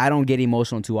it's like I don't get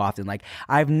emotional too often. Like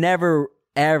I've never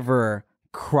ever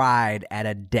cried at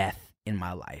a death in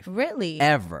my life. Really?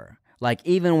 Ever. Like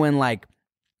even when like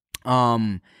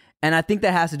and I think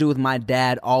that has to do with my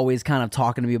dad always kind of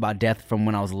talking to me about death from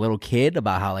when I was a little kid,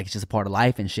 about how like it's just a part of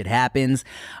life and shit happens.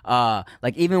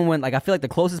 Like even when like I feel like the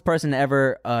closest person to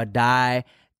ever die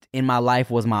in my life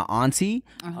was my auntie,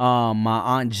 my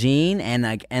Aunt Jean, and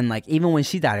like even when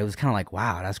she died, it was kind of like,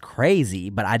 wow, that's crazy.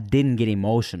 But I didn't get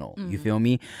emotional. You feel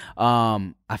me?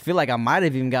 I feel like I might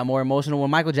have even got more emotional when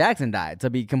Michael Jackson died. To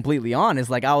be completely honest,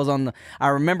 like I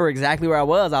remember exactly where I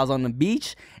was. I was on the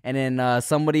beach, and then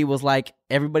somebody was like,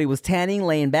 everybody was tanning,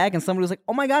 laying back, and somebody was like,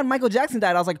 "Oh my God, Michael Jackson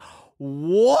died." I was like,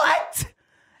 "What?"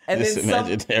 And Just then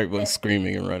imagine everyone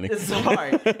screaming and running.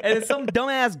 Sorry. And then some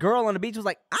dumbass girl on the beach was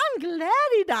like, "I'm glad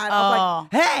he died." I was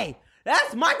like, "Hey,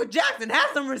 that's Michael Jackson. Have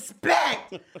some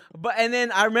respect." And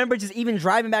then I remember just even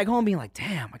driving back home being like,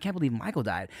 "Damn, I can't believe Michael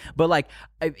died." But like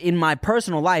in my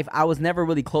personal life, I was never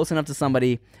really close enough to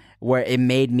somebody where it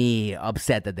made me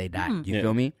upset that they died. You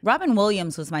feel me? Robin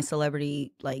Williams was my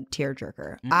celebrity like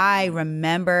tearjerker. I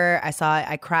remember I saw it,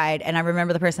 I cried, and I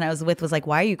remember the person I was with was like,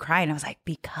 "Why are you crying?" I was like,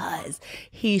 "Because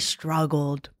he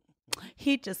struggled.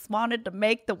 He just wanted to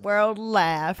make the world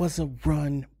laugh." Was a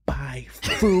run by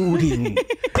Fruiting.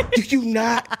 Do you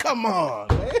not? Come on,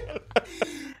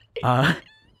 man.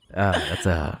 That's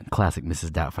a classic Mrs.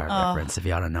 Doubtfire reference, if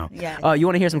y'all don't know. Yeah. You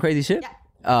want to hear some crazy shit?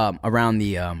 Around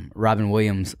the Robin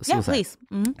Williams suicide. Yeah, please.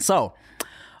 Mm-hmm. So,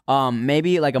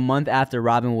 maybe like a month after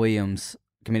Robin Williams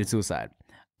committed suicide,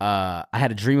 I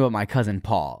had a dream about my cousin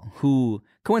Paul, who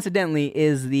coincidentally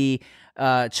is the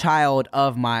child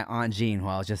of my Aunt Jean, who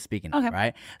I was just speaking of,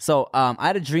 right? So, I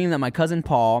had a dream that my cousin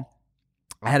Paul,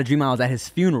 I was at his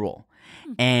funeral,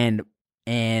 and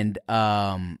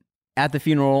at the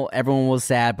funeral, everyone was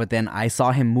sad, but then I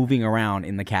saw him moving around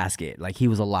in the casket like he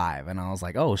was alive. And I was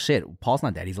like, oh shit, Paul's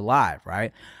not dead, he's alive,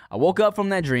 right? I woke up from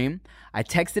that dream. I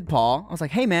texted Paul. I was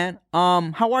like, hey man,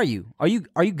 how are you? Are you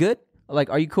good? Like,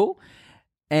 are you cool?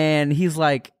 And he's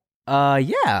like,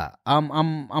 yeah,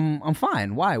 I'm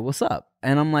fine. Why? What's up?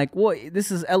 And I'm like, well,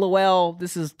 this is LOL.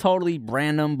 This is totally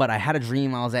random, but I had a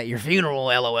dream I was at your funeral,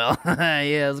 LOL. Yeah,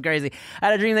 it was crazy. I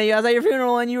had a dream that I was at your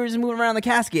funeral and you were just moving around the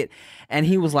casket. And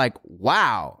he was like,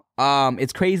 wow,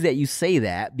 it's crazy that you say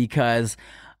that because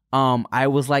I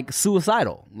was like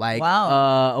suicidal like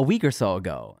a week or so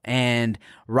ago. And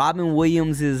Robin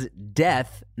Williams'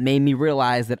 death made me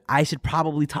realize that I should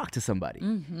probably talk to somebody.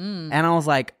 And I was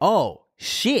like, oh,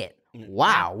 shit.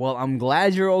 Wow. Well, I'm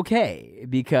glad you're okay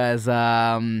because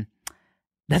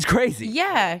that's crazy.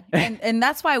 Yeah. And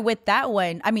that's why with that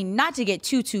one, I mean, not to get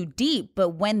too deep,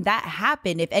 but when that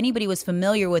happened, if anybody was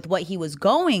familiar with what he was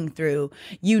going through,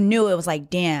 you knew it was like,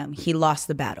 damn, he lost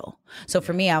the battle. So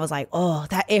for me, I was like, oh,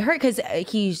 that it hurt because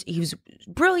he was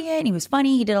brilliant. He was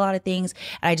funny. He did a lot of things.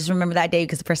 And I just remember that day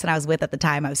because the person I was with at the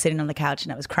time, I was sitting on the couch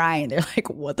and I was crying. They're like,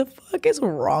 what the fuck is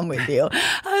wrong with you?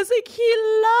 I was like, he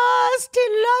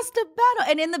lost the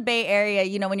battle. And in the Bay Area,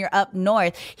 you know, when you're up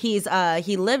north, he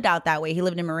lived out that way. He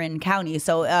lived in Marin County.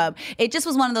 So it just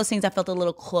was one of those things that felt a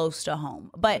little close to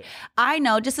home. But I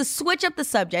know, just to switch up the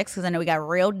subjects, because I know we got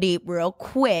real deep real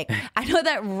quick, I know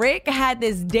that Rick had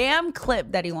this damn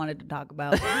clip that he wanted to talk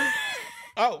about.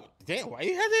 Oh, damn, why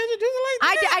you had to introduce it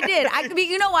like that? I did.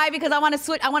 You know why? Because I want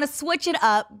to switch it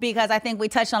up because I think we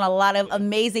touched on a lot of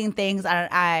amazing things.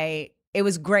 It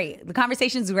was great. The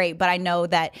conversation's great, but I know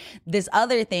that this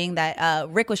other thing that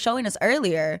Rick was showing us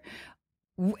earlier,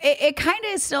 it kind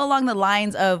of is still along the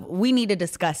lines of we need to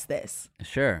discuss this.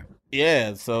 Sure.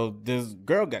 Yeah, so this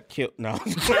girl got killed. No.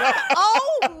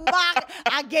 Oh my!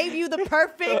 I gave you the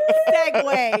perfect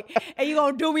segue, and you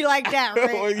gonna do me like that,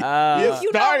 Rick? You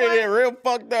started it real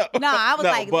fucked up. No, I was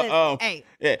like, hey.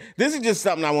 Yeah, this is just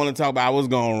something I want to talk about. I was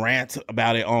gonna rant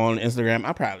about it on Instagram.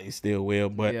 I probably still will,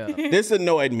 but this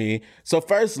annoyed me. So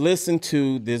first, listen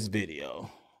to this video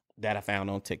that I found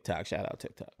on TikTok. Shout out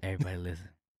TikTok. Everybody listen.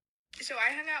 So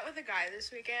I hung out with a guy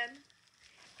this weekend,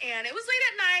 and it was late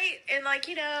at night, and like,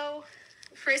 you know,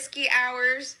 frisky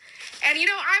hours. And you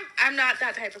know, I'm not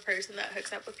that type of person that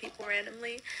hooks up with people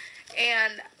randomly.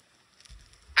 And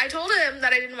I told him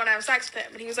that I didn't want to have sex with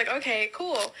him, and he was like, okay,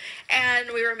 cool. And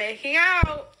we were making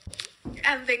out,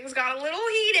 and things got a little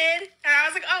heated, and I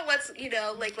was like, oh,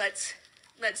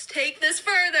 let's take this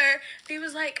further. And he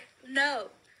was like, no,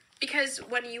 because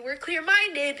when you were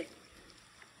clear-minded,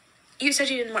 you said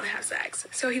you didn't want to have sex.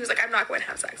 So he was like, I'm not going to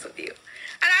have sex with you. And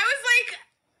I was like,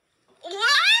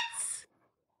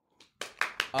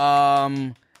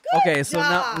 what? Okay, so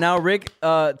now Rick,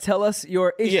 tell us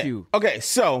your issue. Yeah. Okay,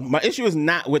 so my issue is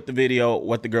not with the video,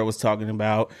 what the girl was talking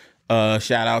about.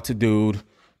 Shout out to Dude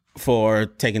for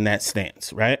taking that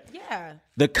stance, right? Yeah.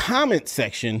 The comment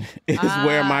section is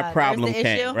where my problem came,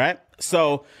 issue? right?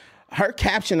 So her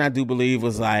caption, I do believe,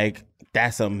 was like,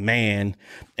 that's a man.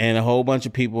 And a whole bunch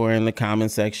of people were in the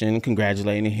comment section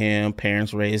congratulating him.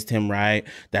 Parents raised him right.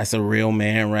 That's a real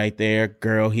man right there.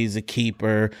 Girl, he's a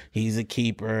keeper. He's a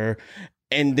keeper.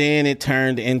 And then it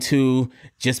turned into,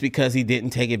 just because he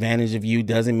didn't take advantage of you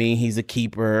doesn't mean he's a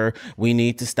keeper. We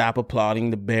need to stop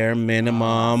applauding the bare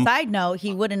minimum. Side note,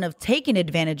 he wouldn't have taken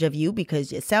advantage of you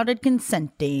because you sounded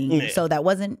consenting. Yeah. So that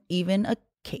wasn't even a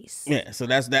case. Yeah, so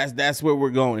that's where we're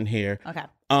going here. Okay.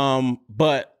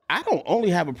 But I don't only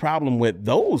have a problem with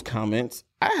those comments.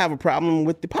 I have a problem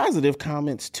with the positive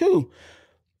comments too.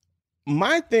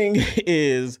 My thing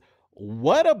is,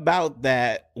 what about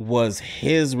that was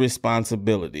his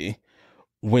responsibility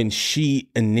when she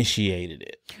initiated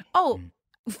it? Oh,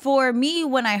 for me,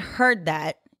 when I heard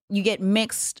that, you get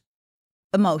mixed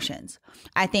emotions.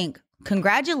 I think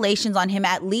congratulations on him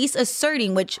at least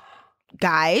asserting, which,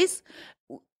 guys,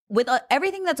 with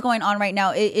everything that's going on right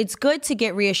now, it's good to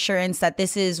get reassurance that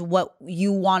this is what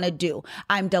you want to do.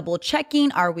 I'm double checking.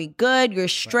 Are we good? You're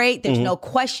straight. There's no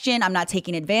question. I'm not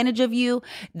taking advantage of you.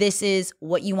 This is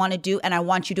what you want to do. And I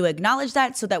want you to acknowledge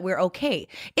that so that we're okay.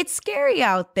 It's scary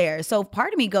out there. So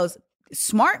part of me goes,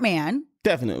 smart man.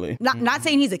 Definitely. Not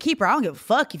saying he's a keeper. I don't give a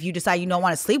fuck if you decide you don't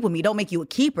want to sleep with me. Don't make you a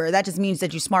keeper. That just means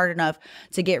that you're smart enough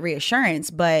to get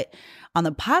reassurance. But on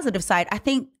the positive side, I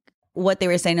think what they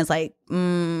were saying is like,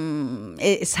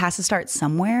 it has to start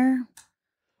somewhere.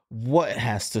 What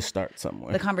has to start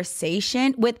somewhere? The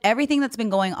conversation. With everything that's been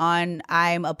going on,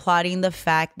 I'm applauding the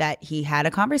fact that he had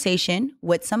a conversation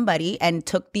with somebody and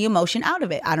took the emotion out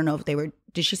of it. I don't know if they were,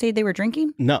 did she say they were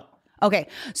drinking? No. Okay,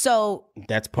 so.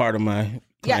 That's part of my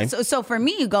claim. Yeah, so for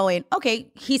me going, okay,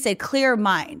 he said clear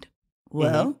mind.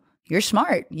 Well, you're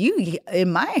smart. You,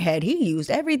 in my head, he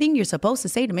used everything you're supposed to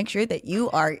say to make sure that you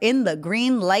are in the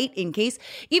green light in case,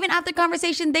 even after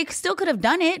conversation, they still could have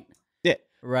done it. Yeah.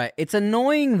 Right. It's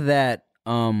annoying that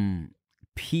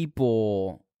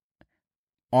people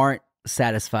aren't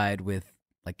satisfied with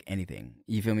like anything.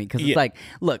 You feel me? Because it's like,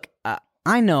 look,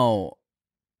 I know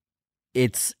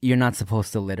you're not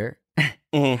supposed to litter.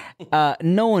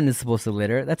 No one is supposed to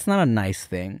litter. That's not a nice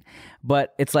thing.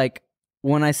 But it's like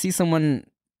when I see someone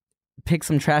pick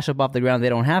some trash up off the ground, they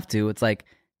don't have to. It's like,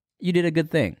 you did a good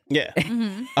thing. Yeah.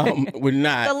 We're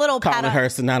not The little calling pat her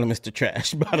synonymous to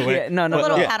trash, by the way. Yeah, no. A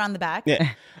little pat on the back. Yeah.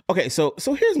 Okay, so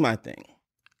here's my thing.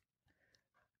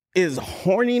 Is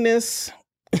horniness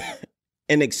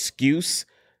an excuse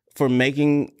for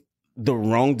making the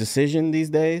wrong decision these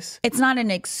days? It's not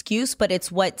an excuse, but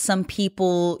it's what some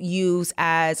people use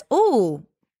as, ooh,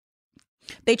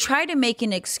 they try to make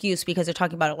an excuse because they're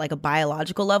talking about it like a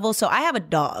biological level. So I have a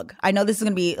dog. I know this is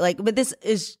going to be like, but this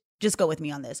is, just go with me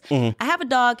on this. I have a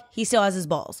dog. He still has his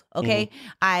balls. Okay.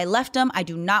 I left him. I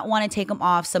do not want to take him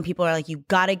off. Some people are like, you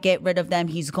got to get rid of them.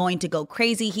 He's going to go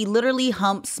crazy. He literally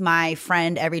humps my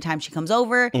friend every time she comes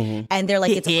over. And they're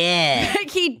like, it's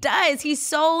he does. He's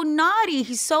so naughty.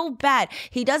 He's so bad.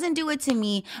 He doesn't do it to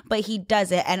me, but he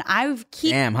does it. And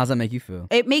Damn, how's that make you feel?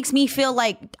 It makes me feel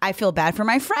like I feel bad for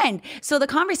my friend. So the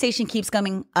conversation keeps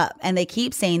coming up and they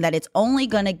keep saying that it's only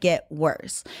going to get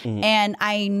worse. And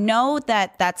I know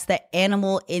that that's the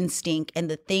animal instinct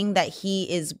and the thing that he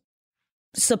is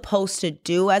supposed to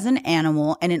do as an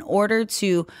animal. And in order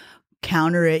to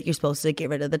counter it, you're supposed to get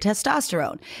rid of the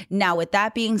testosterone. Now, with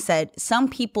that being said, some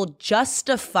people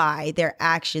justify their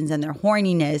actions and their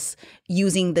horniness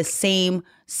using the same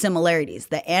similarities,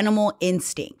 the animal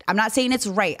instinct. I'm not saying it's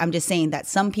right. I'm just saying that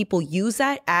some people use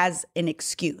that as an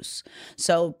excuse.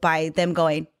 So by them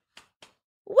going,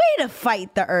 way to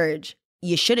fight the urge,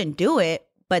 you shouldn't do it,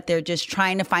 but they're just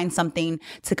trying to find something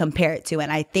to compare it to.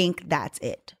 And I think that's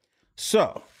it.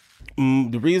 So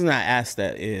the reason I asked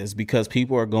that is because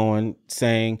people are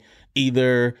saying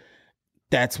either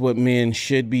that's what men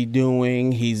should be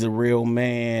doing, he's a real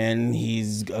man,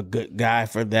 he's a good guy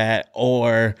for that,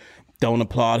 or don't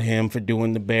applaud him for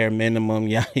doing the bare minimum,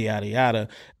 yada, yada, yada.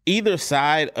 Either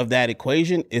side of that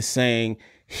equation is saying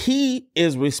he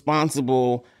is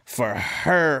responsible for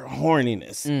her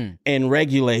horniness and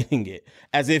regulating it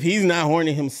as if he's not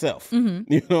horny himself. You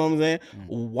know what I'm saying?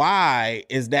 Why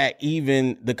is that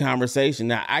even the conversation?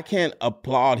 Now, I can't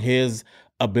applaud his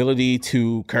ability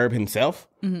to curb himself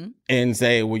and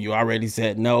say, well, you already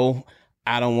said no.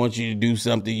 I don't want you to do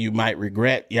something you might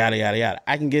regret, yada, yada, yada.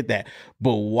 I can get that.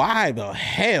 But why the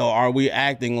hell are we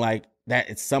acting like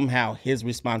that it's somehow his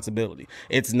responsibility?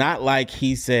 It's not like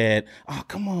he said, oh,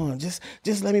 come on, just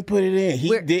let me put it in.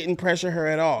 He didn't pressure her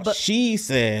at all. But she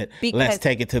said, let's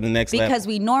take it to the next level. Because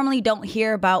we normally don't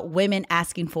hear about women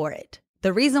asking for it.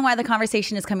 The reason why the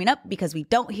conversation is coming up, because we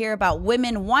don't hear about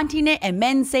women wanting it and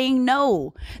men saying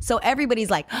no. So everybody's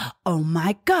like, oh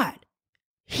my God,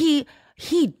 he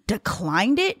he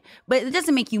declined it, but it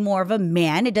doesn't make you more of a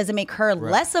man. It doesn't make her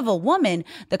less of a woman.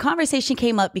 The conversation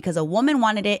came up because a woman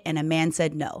wanted it and a man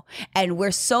said no. And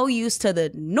we're so used to the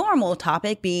normal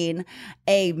topic being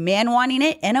a man wanting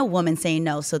it and a woman saying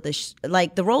no. So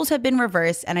the roles have been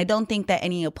reversed, and I don't think that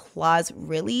any applause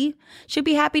really should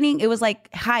be happening. It was like,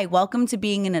 hi, welcome to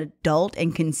being an adult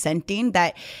and consenting,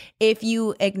 that if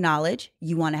you acknowledge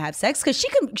you want to have sex, because she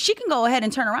can go ahead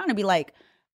and turn around and be like,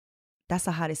 that's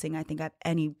the hottest thing I think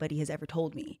anybody has ever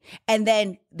told me. And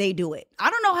then they do it. I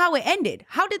don't know how it ended.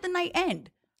 How did the night end?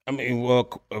 I mean,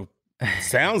 well,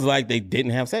 sounds like they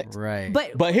didn't have sex. Right.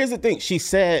 But here's the thing. She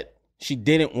said she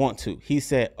didn't want to. He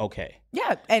said, okay.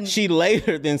 Yeah. And She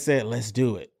later then said, let's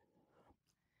do it.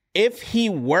 If he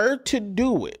were to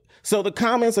do it, so the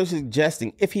comments are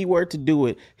suggesting if he were to do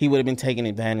it, he would have been taking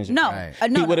advantage of her.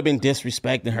 No. He would have been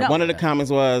disrespecting her. No. One of the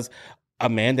comments was, a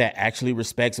man that actually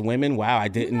respects women? Wow, I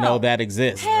didn't know that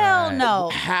exists. Hell no.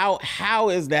 How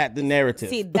is that the narrative?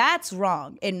 See, that's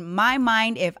wrong. In my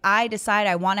mind, if I decide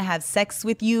I want to have sex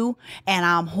with you and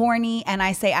I'm horny and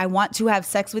I say I want to have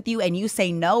sex with you and you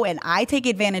say no and I take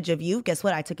advantage of you, guess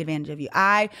what? I took advantage of you.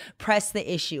 I press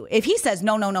the issue. If he says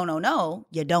no,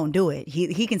 you don't do it.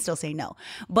 He can still say no.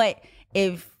 But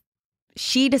if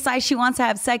she decides she wants to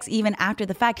have sex even after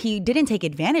the fact, he didn't take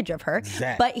advantage of her.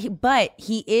 Exactly. But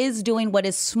he is doing what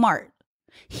is smart.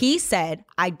 He said,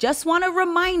 I just want to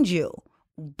remind you,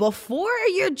 before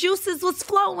your juices was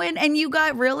flowing and you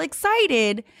got real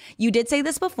excited, you did say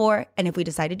this before. And if we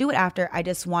decide to do it after, I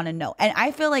just want to know. And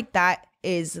I feel like that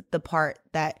is the part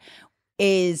that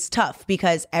is tough,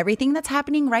 because everything that's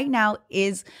happening right now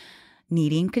is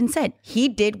needing consent. He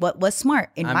did what was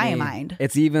smart in my mind.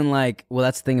 It's even like, well,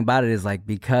 that's the thing about it, is like,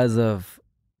 because of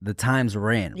the times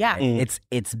we're in. Yeah.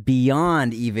 It's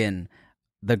beyond even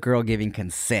the girl giving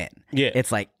consent. Yeah. It's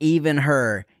like, even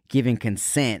her giving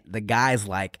consent, the guy's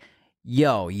like,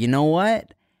 yo, you know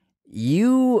what?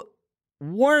 You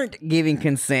weren't giving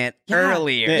consent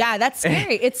earlier. Yeah, that's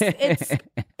scary.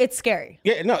 It's scary.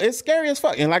 Yeah, no, it's scary as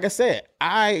fuck. And like I said,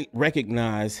 I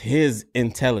recognize his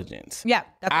intelligence. Yeah.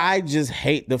 I just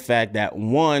hate the fact that,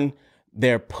 one,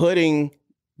 they're putting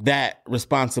that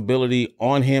responsibility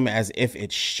on him as if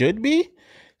it should be.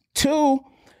 Two,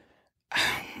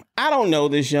 I don't know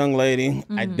this young lady.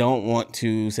 Mm-hmm. I don't want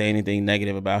to say anything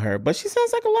negative about her, but she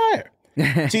sounds like a liar.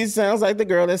 She sounds like the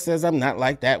girl that says I'm not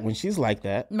like that when she's like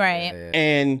that. Right.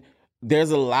 And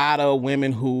there's a lot of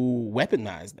women who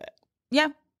weaponize that. Yeah.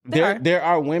 There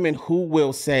are women who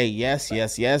will say yes, and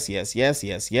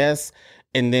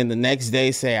then the next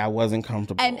day say I wasn't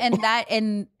comfortable. And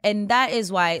that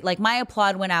is why, like, my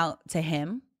applaud went out to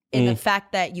him in the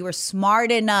fact that you were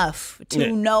smart enough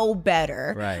to know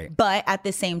better. Right. But at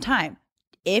the same time,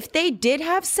 if they did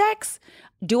have sex,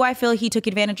 do I feel he took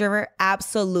advantage of her?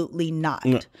 Absolutely not.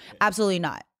 No. Absolutely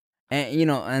not. And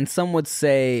and some would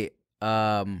say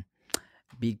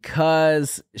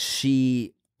because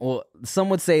some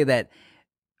would say that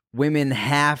women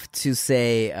have to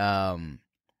say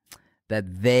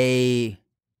that they,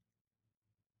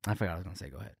 I forgot what I was going to say.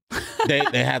 Go ahead.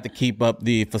 They have to keep up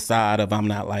the facade of I'm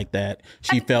not like that.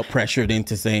 She felt pressured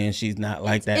into saying she's not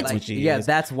like that when she is.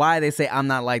 That's why they say I'm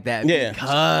not like that. Yeah.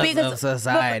 Because of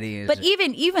society. But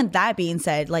even that being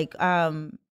said, like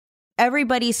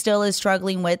everybody still is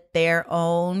struggling with their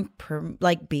own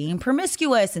being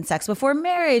promiscuous and sex before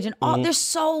marriage and all. There's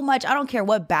so much. I don't care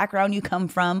what background you come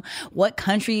from, what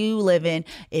country you live in.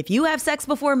 If you have sex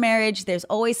before marriage, there's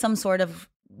always some sort of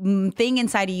thing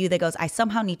inside of you that goes, I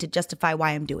somehow need to justify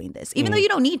why I'm doing this, even though you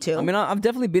don't need to. I mean, I've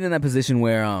definitely been in that position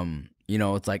where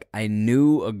it's like I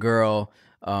knew a girl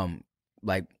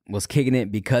was kicking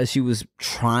it because she was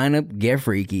trying to get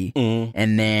freaky,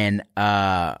 and then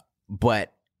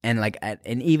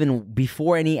and even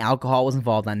before any alcohol was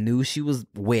involved, I knew she was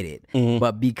with it.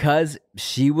 But because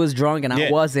she was drunk and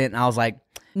I wasn't, I was like,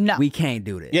 no, we can't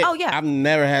do this. Yeah. Oh, yeah. I've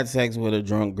never had sex with a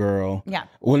drunk girl. Yeah.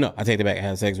 Well, no, I take it back. I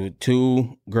had sex with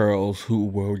two girls who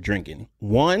were drinking.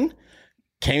 One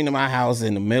came to my house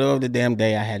in the middle of the damn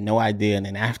day. I had no idea. And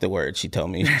then afterwards, she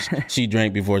told me she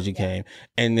drank before she came.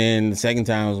 And then the second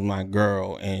time was my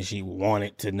girl, and she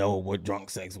wanted to know what drunk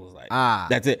sex was like.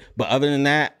 That's it. But other than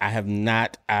that, I have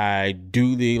not. I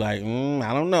do the I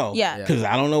don't know. Yeah. Because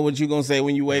I don't know what you're going to say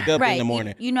when you wake up in the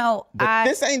morning. But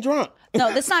this ain't drunk.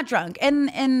 No, that's not drunk.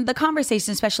 And the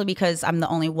conversation, especially because I'm the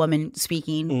only woman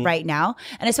speaking right now,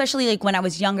 and especially like when I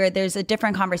was younger, there's a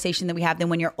different conversation that we have than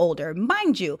when you're older.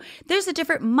 Mind you, there's a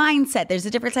different mindset. There's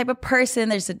a different type of person.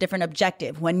 There's a different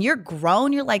objective. When you're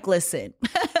grown, you're like, listen,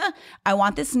 I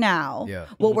want this now. Yeah.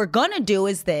 What we're going to do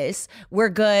is this. We're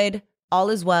good. all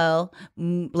is well,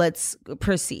 let's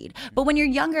proceed. But when you're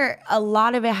younger, a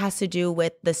lot of it has to do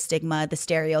with the stigma, the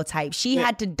stereotype. She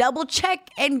had to double check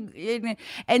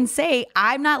and say,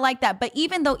 I'm not like that. But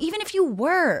even if you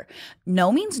were,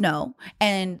 no means no.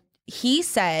 And he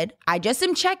said, I just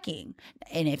am checking.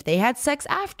 And if they had sex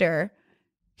after,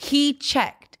 he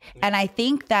checked. And I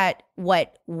think that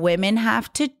what women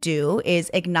have to do is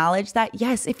acknowledge that,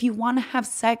 yes, if you want to have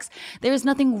sex, there's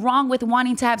nothing wrong with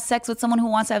wanting to have sex with someone who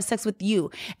wants to have sex with you.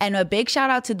 And a big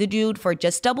shout out to the dude for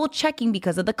just double checking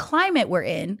because of the climate we're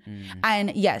in.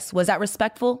 And yes, was that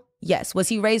respectful? Yes. Was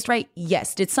he raised right?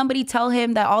 Yes. Did somebody tell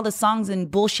him that all the songs and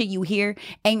bullshit you hear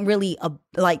ain't really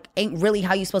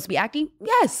how you're supposed to be acting?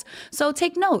 Yes. So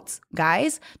take notes,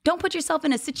 guys. Don't put yourself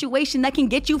in a situation that can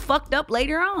get you fucked up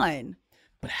later on.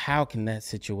 But how can that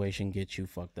situation get you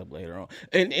fucked up later on?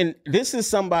 And this is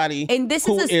somebody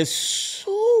who is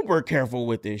super careful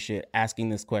with this shit, asking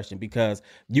this question, because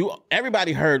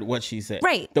everybody heard what she said.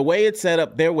 Right. The way it's set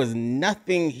up, there was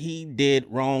nothing he did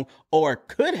wrong or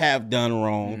could have done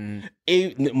wrong,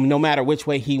 no matter which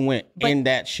way he went in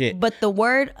that shit. But the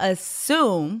word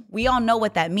assume, we all know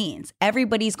what that means.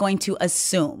 Everybody's going to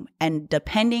assume. And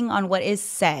depending on what is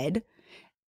said,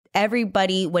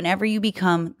 everybody, whenever you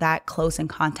become that close in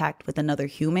contact with another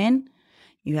human,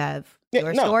 you have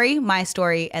your story, my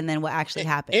story, and then what actually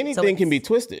happened. Anything can be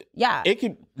twisted. Yeah. It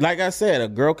could, like I said, a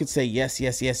girl could say yes,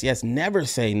 yes, yes, yes, never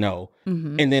say no.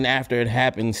 And then after it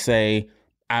happens, say,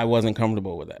 I wasn't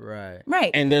comfortable with that.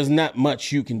 Right. And there's not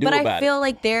much you can do about it. But I feel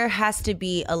like there has to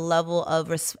be a level of,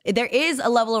 there is a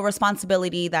level of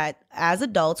responsibility that as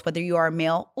adults, whether you are a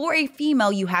male or a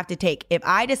female, you have to take. If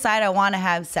I decide I want to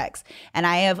have sex and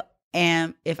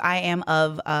if I am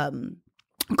of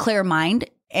clear mind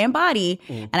and body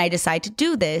and I decide to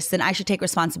do this, then I should take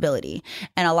responsibility.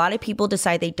 And a lot of people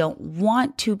decide they don't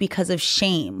want to because of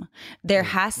shame. There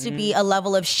has to be a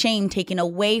level of shame taken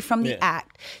away from the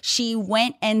act. She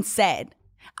went and said,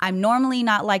 I'm normally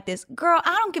not like this. Girl,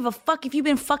 I don't give a fuck if you've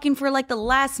been fucking for like the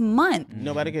last month.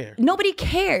 Nobody cares. Nobody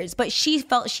cares. But she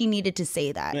felt she needed to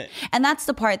say that. Yeah. And that's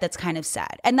the part that's kind of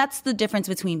sad. And that's the difference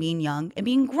between being young and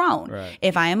being grown. Right.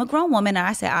 If I am a grown woman and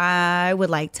I say, I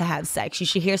would like to have sex, you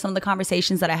should hear some of the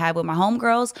conversations that I had with my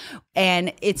homegirls.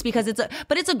 And it's because it's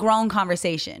a grown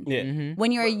conversation. Yeah.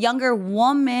 When you're a younger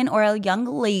woman or a young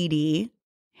lady,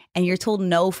 and you're told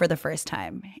no for the first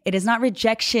time, it is not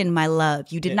rejection, my love.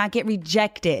 You did not get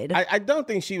rejected. I don't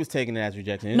think she was taking it as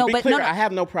rejection. No, but clear, I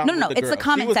have no problem with the it's girl. the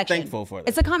comment section. She was thankful for that.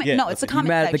 It's a comment. No, it's a comment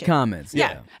mad section. At the comments.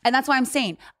 Yeah. And that's why I'm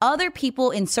saying other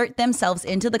people insert themselves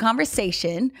into the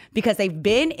conversation because they've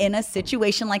been in a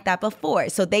situation like that before.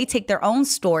 So they take their own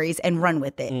stories and run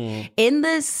with it. In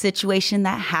the situation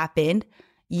that happened,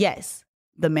 yes,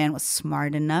 the man was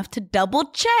smart enough to double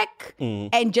check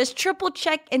and just triple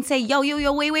check and say, yo,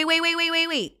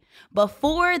 wait.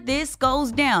 Before this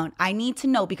goes down, I need to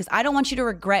know because I don't want you to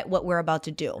regret what we're about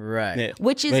to do. Right. Yeah.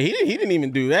 Which is... But he didn't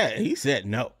even do that. He said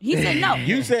no. He said no.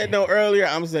 You said no earlier.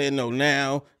 I'm saying no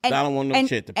now. And, I don't want no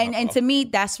shit to pop and off. to me,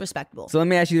 that's respectable. So let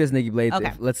me ask you this, Nikki Blades.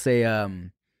 Okay. Let's say,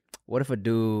 what if a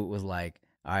dude was like,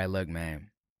 all right, look, man,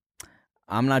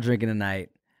 I'm not drinking tonight,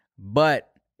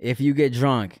 but if you get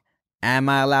drunk, am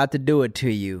I allowed to do it to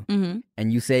you?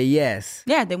 And you say yes.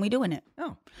 Yeah, then we doing it.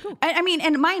 Oh, cool. I mean,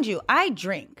 and mind you, I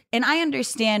drink and I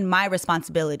understand my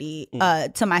responsibility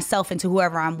to myself and to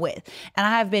whoever I'm with. And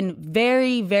I have been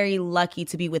very, very lucky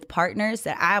to be with partners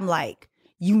that I'm like,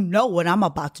 you know what I'm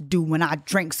about to do when I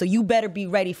drink, so you better be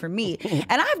ready for me.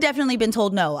 And I've definitely been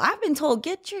told no. I've been told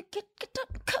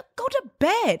go to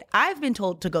bed. I've been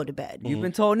told to go to bed. You've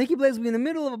been told Nikki Blades will be in the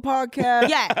middle of a podcast.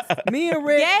 Yes. Me and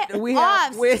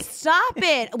Rick. Stop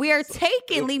it. We are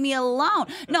taken. Leave me alone.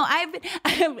 No,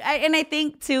 and I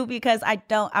think too, because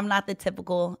I'm not the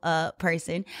typical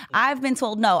person. I've been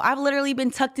told no. I've literally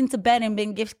been tucked into bed and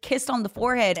been kissed on the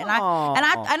forehead, and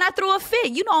I threw a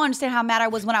fit. You don't understand how mad I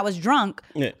was when I was drunk.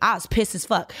 Yeah. I was pissed as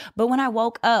fuck. But when I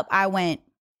woke up, I went,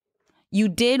 you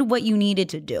did what you needed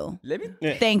to do.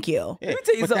 Thank you. Let me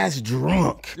tell you something. That's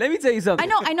drunk. Let me tell you something.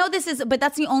 I know this is, but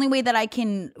that's the only way that I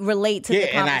can relate to the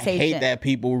conversation. And I hate that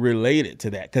people relate it to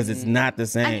that because it's not the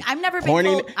same. I've never been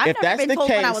told. I've never been told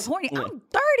when I was horny. I'm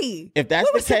 30. If that's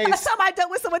the case, last time I dealt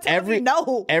with someone telling me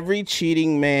no. Every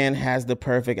cheating man has the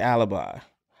perfect alibi.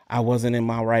 I wasn't in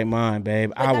my right mind,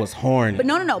 babe. I was horny. But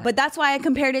no. But that's why I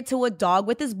compared it to a dog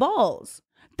with his balls.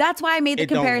 That's why I made the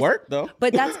comparison. It don't work though.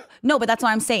 But that's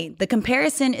what I'm saying. The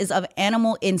comparison is of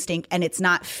animal instinct and it's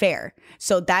not fair.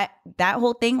 So that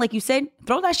whole thing, like you said,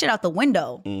 throw that shit out the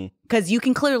window because you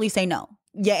can clearly say no.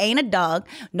 You ain't a dog.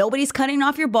 Nobody's cutting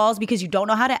off your balls because you don't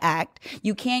know how to act.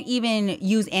 You can't even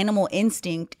use animal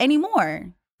instinct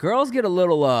anymore. Girls get a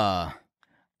little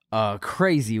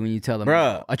crazy when you tell them,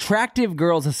 Bruh. attractive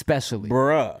girls especially.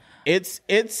 Bruh. It's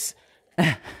it's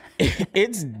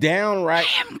downright.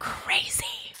 I'm crazy.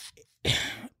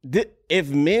 If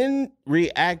men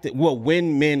reacted,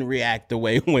 when men react the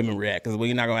way women react, because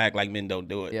we're not gonna act like men don't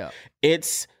do it. Yeah.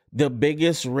 It's the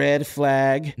biggest red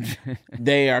flag.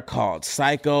 They are called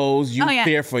psychos. You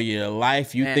fear for your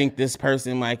life. You think this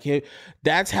person might kill.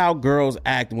 That's how girls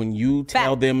act when you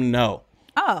tell them no.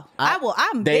 Oh,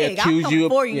 I'm They big. I'm accuse coming you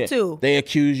for you too. They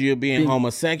accuse you of being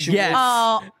homosexual. Yes.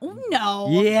 Oh no.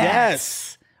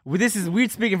 Yes. Well, this is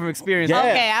weird speaking from experience. Yeah.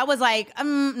 Okay, I was like,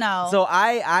 no. So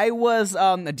I was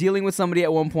dealing with somebody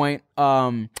at one point.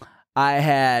 I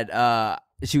had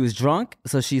she was drunk,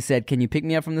 so she said, "Can you pick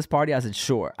me up from this party?" I said,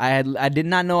 "Sure." I did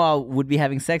not know I would be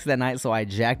having sex that night, so I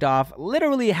jacked off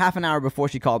literally half an hour before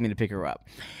she called me to pick her up.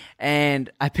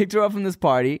 And I picked her up from this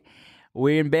party.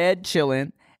 We're in bed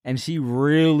chilling. And she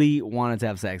really wanted to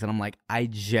have sex. And I'm like, I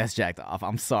just jacked off.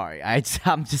 I'm sorry.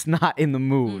 I'm just not in the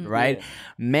mood, right?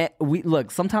 Man, look,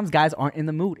 sometimes guys aren't in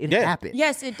the mood. It happens.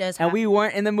 Yes, it does And happen. we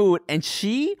weren't in the mood. And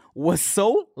she was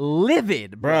so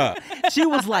livid, Bruh. She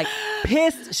was like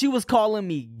pissed. She was calling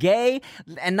me gay.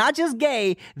 And not just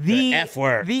gay, the F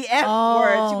word. The F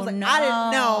word. She was like, no. I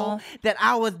didn't know that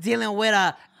I was dealing with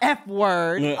a F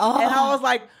word. And I was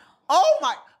like, oh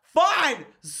my... Fine,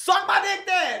 suck my dick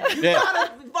then. You trying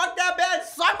to fuck that bad?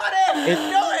 Suck my dick.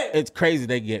 Do it. It's crazy.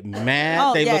 They get mad.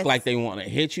 Oh, They yes. look like they want to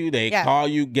hit you. They call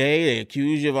you gay. They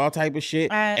accuse you of all type of shit.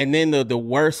 And then the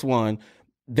worst one,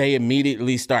 they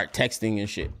immediately start texting and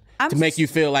shit to make you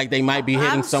feel like they might be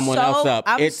hitting someone else up.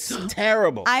 It's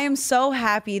terrible. I am so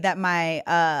happy that my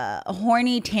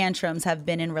horny tantrums have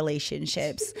been in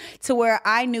relationships to where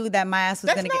I knew that my ass was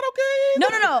That's gonna not get. okay either.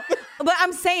 No. But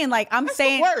I'm saying, like, I'm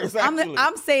saying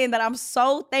that I'm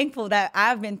so thankful that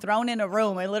I've been thrown in a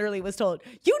room and literally was told,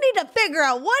 you need to figure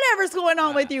out whatever's going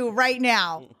on with you right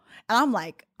now. And I'm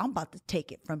like, I'm about to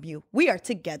take it from you. We are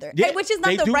together. Yeah, And which is not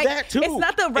they the do right. that too. It's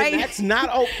not the right. And that's not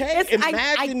okay.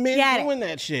 Imagine men doing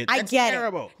that shit. That's I get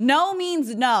terrible. it. No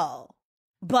means no.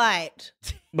 But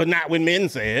But not when men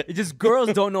say it. It's just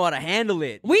girls don't know how to handle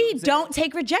it. we don't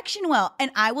take rejection well.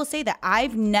 And I will say that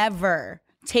I've never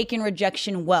taken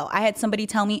rejection well. I had somebody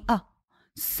tell me, oh,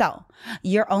 so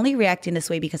you're only reacting this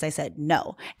way because I said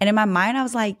no. And in my mind, I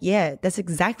was like, yeah, that's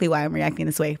exactly why I'm reacting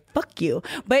this way. Fuck you.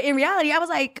 But in reality, I was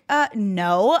like,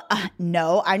 no,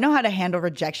 I know how to handle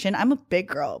rejection. I'm a big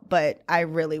girl. But I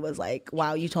really was like,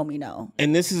 wow, you told me no.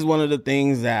 And this is one of the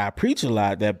things that I preach a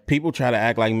lot, that people try to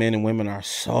act like men and women are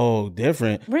so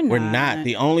different. We're not.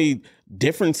 The only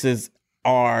differences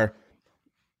are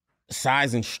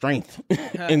size and strength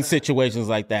in situations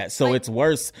like that. So it's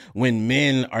worse when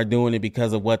men are doing it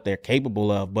because of what they're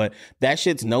capable of. But that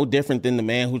shit's no different than the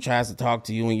man who tries to talk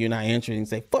to you and you're not interested and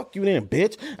say, fuck you then,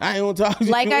 bitch. I ain't gonna talk to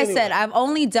you. Like I anyway. said, I've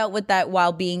only dealt with that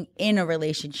while being in a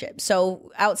relationship.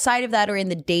 So outside of that or in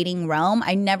the dating realm,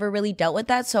 I never really dealt with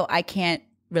that. So I can't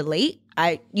relate.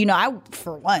 I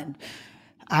for one,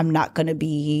 I'm not going to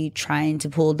be trying to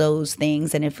pull those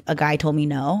things. And if a guy told me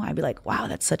no, I'd be like, wow,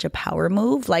 that's such a power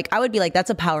move. Like, I would be like, that's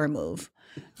a power move.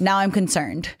 Now I'm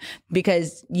concerned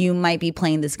because you might be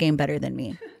playing this game better than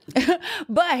me.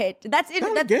 But that's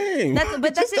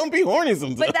it. Just don't be horny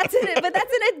sometimes. But that's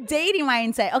in a dating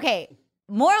mindset. Okay.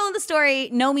 Moral of the story,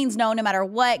 no means no matter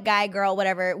what, guy, girl,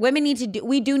 whatever.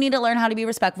 We do need to learn how to be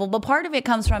respectful. But part of it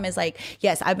comes from is like,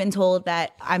 yes, I've been told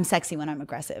that I'm sexy when I'm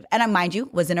aggressive. And I, mind you,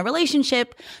 was in a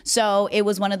relationship. So it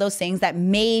was one of those things that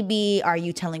maybe, are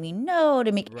you telling me no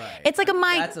to make, it's like a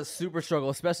mind. That's a super struggle,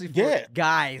 especially for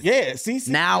guys. Yeah, see,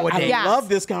 nowadays. I love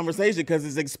this conversation because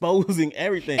it's exposing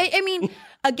everything. I mean,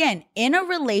 again, in a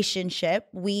relationship,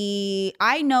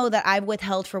 I know that I've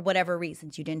withheld for whatever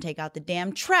reasons. You didn't take out the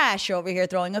damn trash. You're over here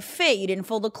throwing a fit. You didn't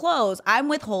fold the clothes. I'm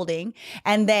withholding.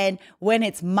 And then when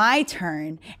it's my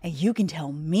turn and you can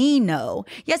tell me no,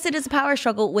 yes, it is a power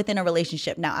struggle within a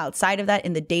relationship. Now, outside of that,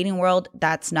 in the dating world,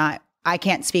 I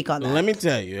can't speak on that. Let me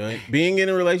tell you, being in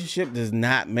a relationship does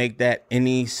not make that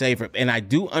any safer. And I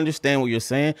do understand what you're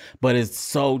saying, but it's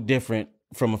so different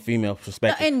from a female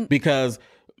perspective. Because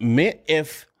men,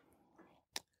 if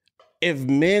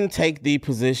men take the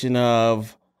position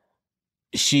of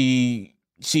she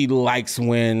likes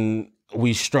when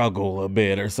we struggle a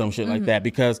bit or some shit like that,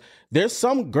 because there's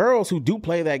some girls who do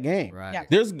play that game. Right.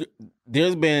 Yeah.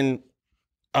 There's been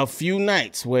a few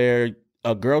nights where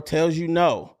a girl tells you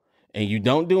no and you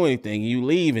don't do anything, you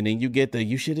leave, and then you get the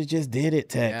 "you should have just did it"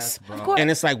 text. Yes, bro. Of course. And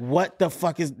it's like, what the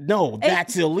fuck is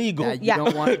that's illegal. You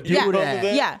don't want to do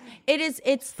that. Yeah,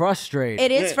 it's Frustrating.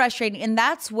 It is frustrating. And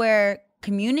that's where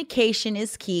communication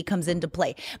is key, comes into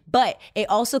play. But it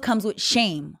also comes with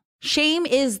shame. Shame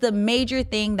is the major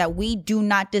thing that we do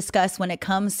not discuss when it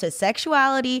comes to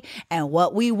sexuality and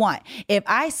what we want. If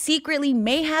I secretly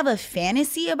may have a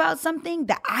fantasy about something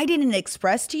that I didn't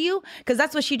express to you, because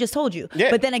that's what she just told you. Yeah.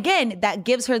 But then again, that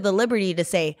gives her the liberty to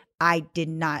say, I did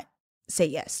not say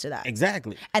yes to that.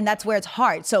 Exactly. And that's where it's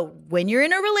hard. So when you're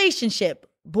in a relationship,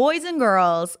 boys and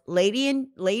girls,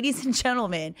 ladies and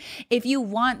gentlemen, if you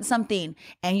want something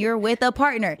and you're with a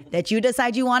partner that you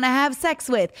decide you want to have sex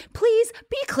with, please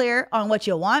be clear on what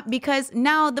you want, because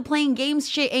now the playing games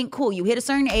shit ain't cool. You hit a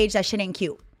certain age, that shit ain't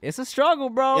cute. It's a struggle,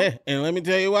 bro. Yeah, and let me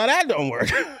tell you why that don't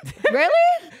work.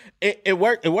 Really? It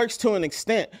works to an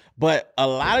extent, but a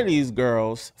lot of these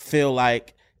girls feel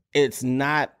like it's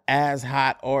not as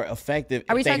hot or effective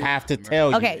if they have to tell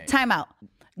you. Okay, time out.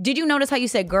 Did you notice how you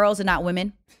said girls and not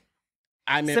women?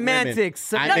 I meant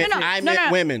Semantics. women. I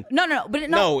meant women.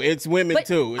 No, it's women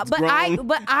too. It's grown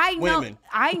I know, women.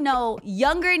 I know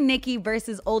younger Nikki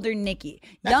versus older Nikki.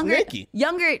 That's Nikki.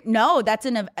 No, that's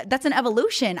an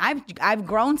evolution. I've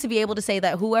grown to be able to say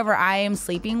that whoever I am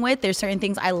sleeping with, there's certain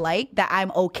things I like that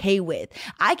I'm okay with.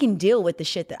 I can deal with the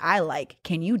shit that I like.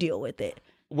 Can you deal with it?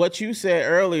 What you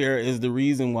said earlier is the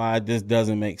reason why this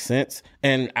doesn't make sense.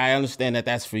 And I understand that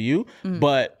that's for you,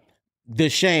 but the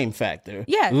shame factor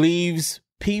leaves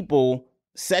people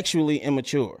sexually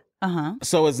immature.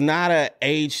 So it's not an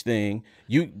age thing.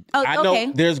 I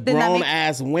know there's grown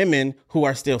ass women who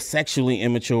are still sexually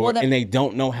immature and they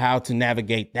don't know how to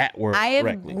navigate that word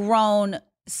correctly. Grown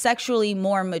sexually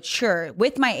more mature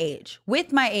with my age.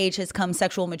 With my age has come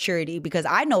sexual maturity, because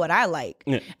I know what I like.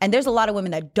 Yeah. And there's a lot of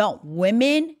women that don't.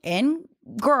 Women and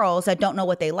girls that don't know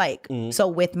what they like. So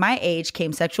with my age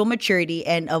came sexual maturity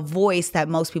and a voice that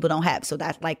most people don't have. So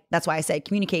that's why I said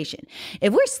communication.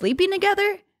 If we're sleeping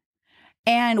together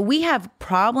and we have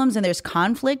problems and there's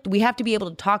conflict, we have to be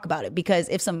able to talk about it, because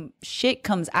if some shit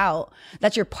comes out,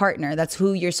 that's your partner. That's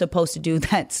who you're supposed to do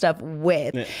that stuff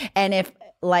with. Yeah. And if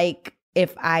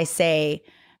I say,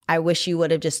 I wish you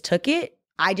would have just took it,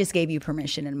 I just gave you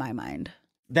permission in my mind.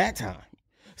 That time.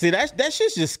 See, that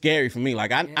shit's just scary for me.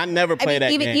 Like, I never play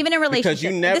that game. Even in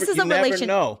relationship. Because this is a relationship.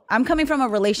 Know. I'm coming from a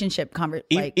relationship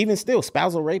conversation. Even still,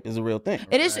 spousal rape is a real thing.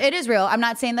 It is real. I'm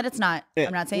not saying that it's not. Yeah.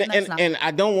 I'm not saying that it's not. And I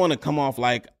don't want to come off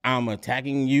like I'm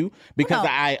attacking you, because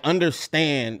I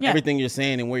understand everything you're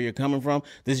saying and where you're coming from.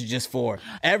 This is just for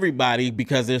everybody,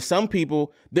 because there's some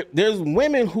people, there's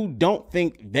women who don't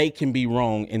think they can be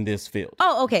wrong in this field.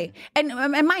 Oh, okay. And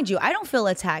mind you, I don't feel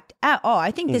attacked at all. I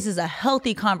think this is a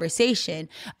healthy conversation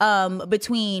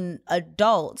between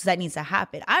adults that needs to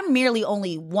happen. I'm merely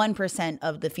only 1%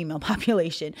 of the female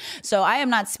population. So I am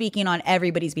not speaking on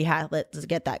everybody's behalf. Let's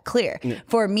get that clear. Yeah.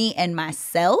 For me and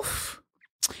myself,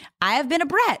 I have been a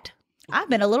brat. I've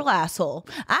been a little asshole.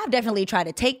 I've definitely tried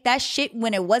to take that shit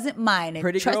when it wasn't mine.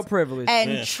 Pretty girl privilege.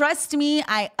 And trust me,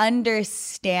 I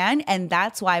understand. And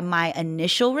that's why my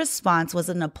initial response was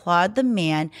an applaud the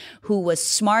man who was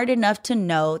smart enough to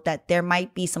know that there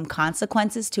might be some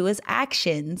consequences to his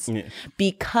actions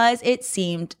because it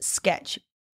seemed sketch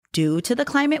due to the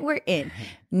climate we're in.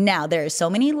 Now, there are so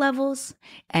many levels,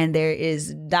 and there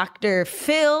is Dr.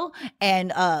 Phil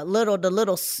and the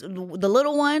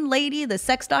little one lady, the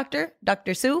sex doctor,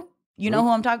 Dr. Sue. You know who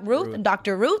I'm talking, Ruth,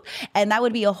 Dr. Ruth. And that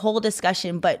would be a whole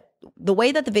discussion. But the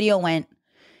way that the video went,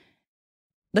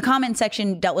 the comment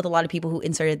section dealt with a lot of people who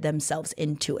inserted themselves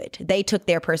into it. They took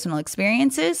their personal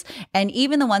experiences, and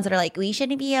even the ones that are like, we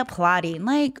shouldn't be applauding.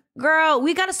 Like, girl,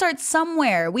 we got to start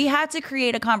somewhere. We had to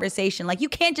create a conversation. Like, you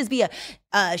can't just be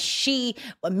a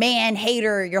man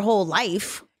hater your whole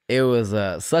life. It was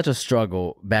such a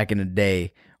struggle back in the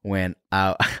day when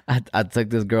I took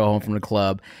this girl home from the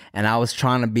club, and I was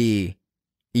trying to be,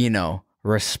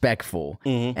 respectful,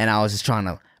 and I was just trying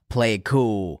to play it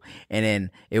cool. And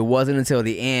then it wasn't until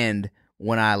the end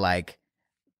when I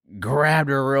grabbed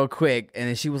her real quick, and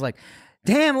then she was like,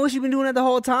 damn, I wish you've been doing that the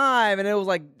whole time. And it was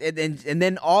like, and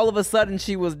then all of a sudden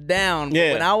she was down.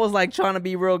 Yeah. When I was trying to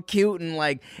be real cute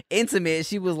and intimate,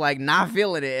 she was not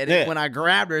feeling it. And then when I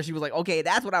grabbed her, she was like, okay,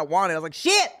 that's what I wanted. I was like,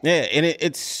 shit. Yeah. And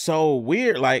it's so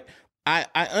weird. I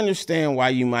understand why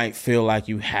you might feel like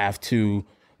you have to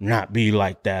not be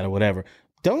like that or whatever.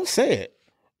 Don't say it.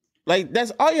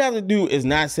 That's all you have to do is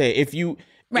not say it. If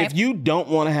you don't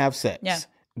want to have sex,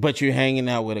 but you're hanging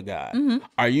out with a guy,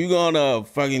 are you gonna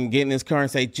fucking get in his car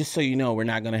and say, just so you know, we're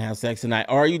not gonna have sex tonight?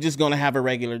 Or are you just gonna have a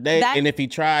regular date? And if he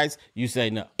tries, you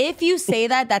say no. If you say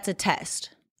that, that's a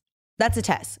test. That's a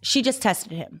test. She just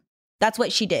tested him. That's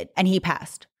what she did, and he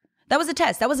passed. That was a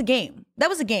test. That was a game. That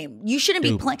was a game. You shouldn't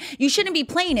be playing. You shouldn't be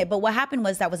playing it. But what happened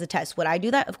was that was a test. Would I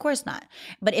do that? Of course not.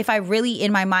 But if I really,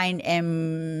 in my mind,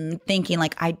 am thinking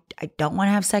like I don't want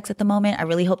to have sex at the moment. I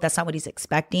really hope that's not what he's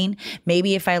expecting.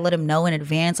 Maybe if I let him know in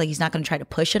advance, like he's not going to try to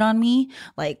push it on me.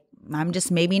 Like I'm just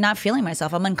maybe not feeling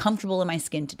myself. I'm uncomfortable in my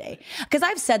skin today. Because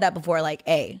I've said that before. Like,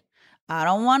 hey, I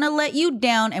don't want to let you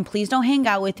down, and please don't hang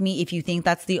out with me if you think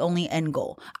that's the only end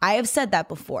goal. I have said that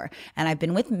before, and I've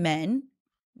been with men.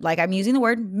 Like I'm using the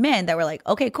word men that were like,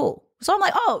 okay, cool. So I'm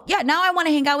like, oh yeah, now I want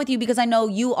to hang out with you because I know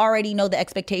you already know the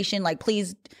expectation. Like,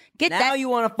 please get Now that. you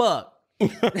want to fuck.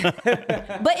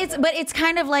 But it's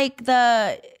kind of like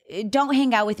don't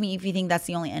hang out with me if you think that's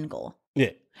the only end goal.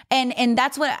 Yeah. And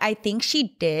that's what I think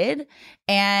she did,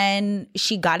 and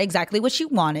she got exactly what she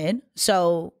wanted.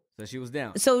 So she was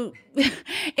down. So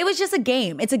it was just a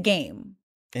game. It's a game.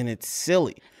 And it's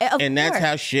silly. Of That's course.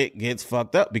 how shit gets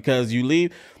fucked up because you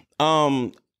leave.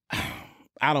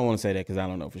 I don't want to say that because I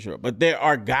don't know for sure. But there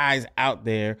are guys out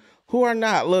there who are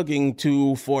not looking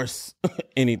to force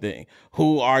anything,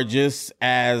 who are just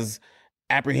as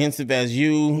apprehensive as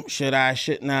you. Should I,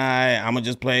 shouldn't I? I'm going to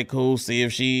just play it cool, see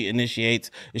if she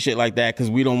initiates and shit like that because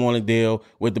we don't want to deal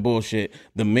with the bullshit.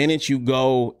 The minute you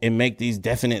go and make these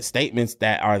definite statements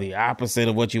that are the opposite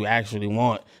of what you actually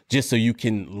want, just so you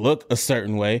can look a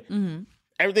certain way,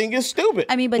 everything gets stupid.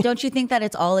 I mean, but don't you think that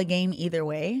it's all a game either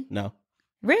way? No.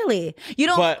 Really? You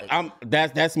don't. But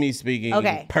that's me speaking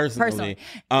personally.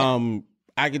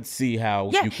 I could see how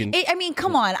Yeah, you can. I mean,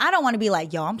 come on. I don't want to be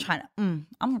like, yo, I'm trying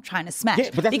to smash. Yeah,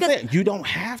 but that's what I'm saying. You don't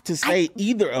have to say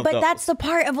either of those. But that's the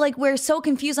part of like we're so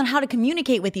confused on how to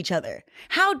communicate with each other.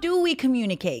 How do we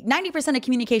communicate? 90% of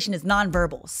communication is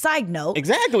nonverbal. Side note.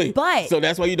 Exactly. But so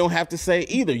that's why you don't have to say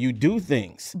either. You do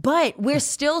things. But we're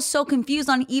still so confused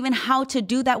on even how to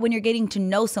do that when you're getting to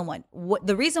know someone.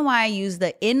 The reason why I use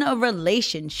the in a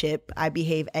relationship, I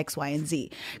behave X, Y, and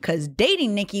Z. Because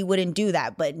dating Nikki wouldn't do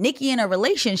that. But Nikki in a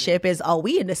relationship is, oh,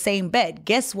 we in the same bed.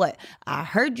 Guess what? I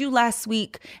heard you last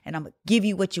week and I'm going to give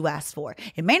you what you asked for.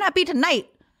 It may not be tonight,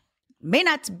 may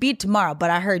not be tomorrow, but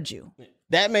I heard you.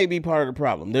 That may be part of the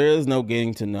problem. There is no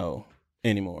getting to know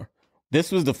anymore.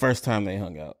 This was the first time they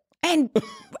hung out. And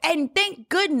thank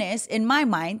goodness in my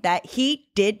mind that he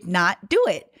did not do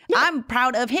it. I'm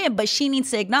proud of him, but she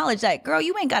needs to acknowledge that, girl,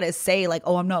 you ain't got to say like,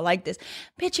 oh, I'm not like this.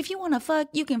 Bitch, if you want to fuck,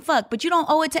 you can fuck, but you don't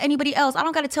owe it to anybody else. I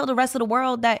don't got to tell the rest of the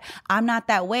world that I'm not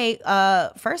that way.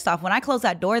 First off, when I close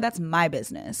that door, that's my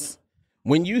business.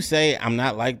 When you say I'm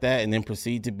not like that and then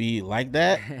proceed to be like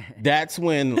that, that's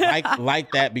when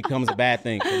like that becomes a bad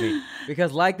thing for me.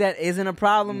 Because like that isn't a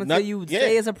problem until you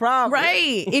say it's a problem.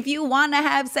 Right. If you want to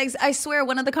have sex, I swear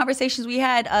one of the conversations we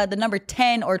had, the number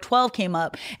 10 or 12 came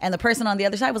up and the person on the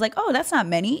other side was like, oh, that's not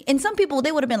many. And some people,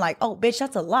 they would have been like, oh, bitch,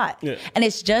 that's a lot. Yeah. And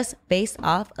it's just based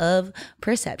off of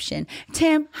perception.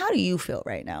 Tim, how do you feel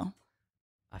right now?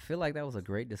 I feel like that was a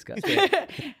great discussion.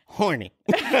 Horny.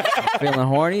 Feeling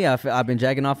horny. I've been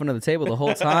jacking off under the table the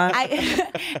whole time. I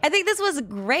think this was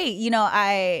great.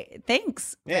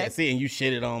 Thanks. Yeah, see, and you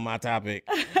shitted on my topic.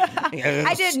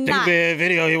 I did not. Stupid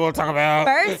video you won't talk about.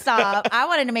 First off, I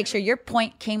wanted to make sure your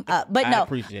point came up. But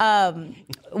no,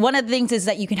 one of the things is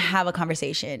that you can have a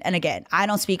conversation. And again, I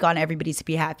don't speak on everybody's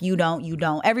behalf. You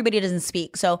don't. Everybody doesn't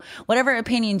speak. So whatever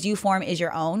opinions you form is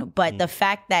your own. But the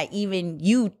fact that even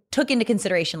you took into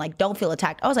consideration, like, don't feel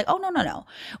attacked. I was like, oh, no.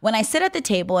 When I sit at the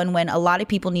table, and when a lot of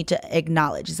people need to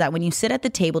acknowledge, is that when you sit at the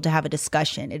table to have a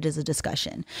discussion, it is a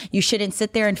discussion. You shouldn't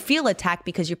sit there and feel attacked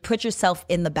because you put yourself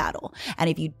in the battle. And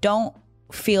if you don't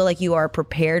feel like you are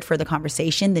prepared for the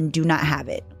conversation, then do not have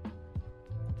it.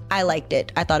 I liked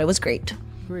it. I thought it was great.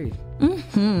 Great. Thank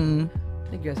you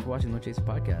guys for watching No Chaser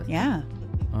Podcast. Yeah.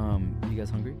 You guys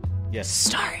hungry? Yes.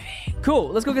 Starving. Cool.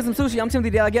 Let's go get some sushi. I'm Timothy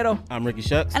De La Ghetto. I'm Ricky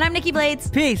Shucks. And I'm Nikki Blades.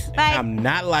 Peace. Bye. I'm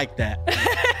not like that.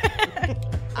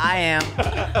 I am.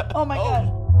 Oh my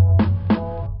God.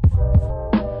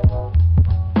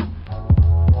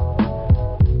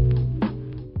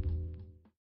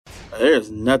 There's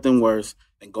nothing worse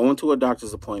than going to a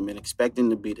doctor's appointment expecting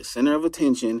to be the center of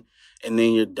attention, and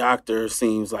then your doctor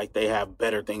seems like they have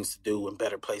better things to do and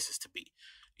better places to be.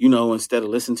 Instead of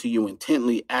listening to you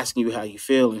intently, asking you how you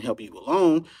feel and help you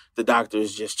along, the doctor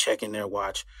is just checking their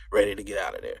watch, ready to get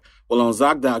out of there. Well, on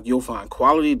ZocDoc, you'll find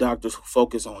quality doctors who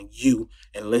focus on you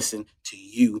and listen to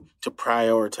you to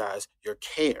prioritize your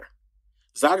care.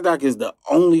 ZocDoc is the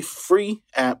only free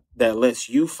app that lets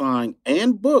you find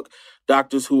and book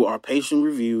doctors who are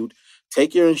patient-reviewed,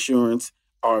 take your insurance,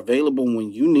 are available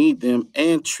when you need them,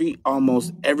 and treat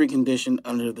almost every condition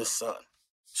under the sun.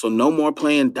 So no more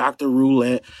playing Dr.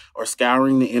 Roulette or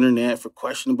scouring the internet for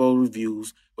questionable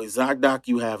reviews. With With ZocDoc,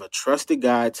 you have a trusted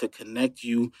guide to connect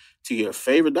you to your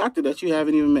favorite doctor that you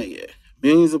haven't even met yet.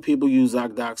 Millions of people use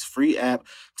ZocDoc's free app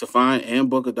to find and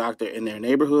book a doctor in their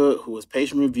neighborhood who is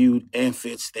patient-reviewed and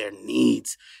fits their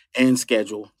needs and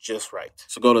schedule just right.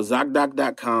 So go to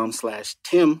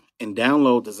ZocDoc.com/Tim and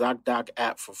download the ZocDoc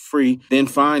app for free. Then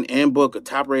find and book a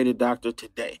top-rated doctor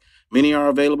today. Many are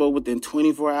available within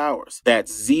 24 hours.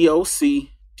 That's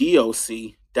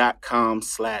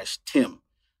ZocDoc.com/Tim.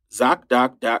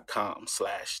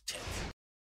 ZocDoc.com/Tim.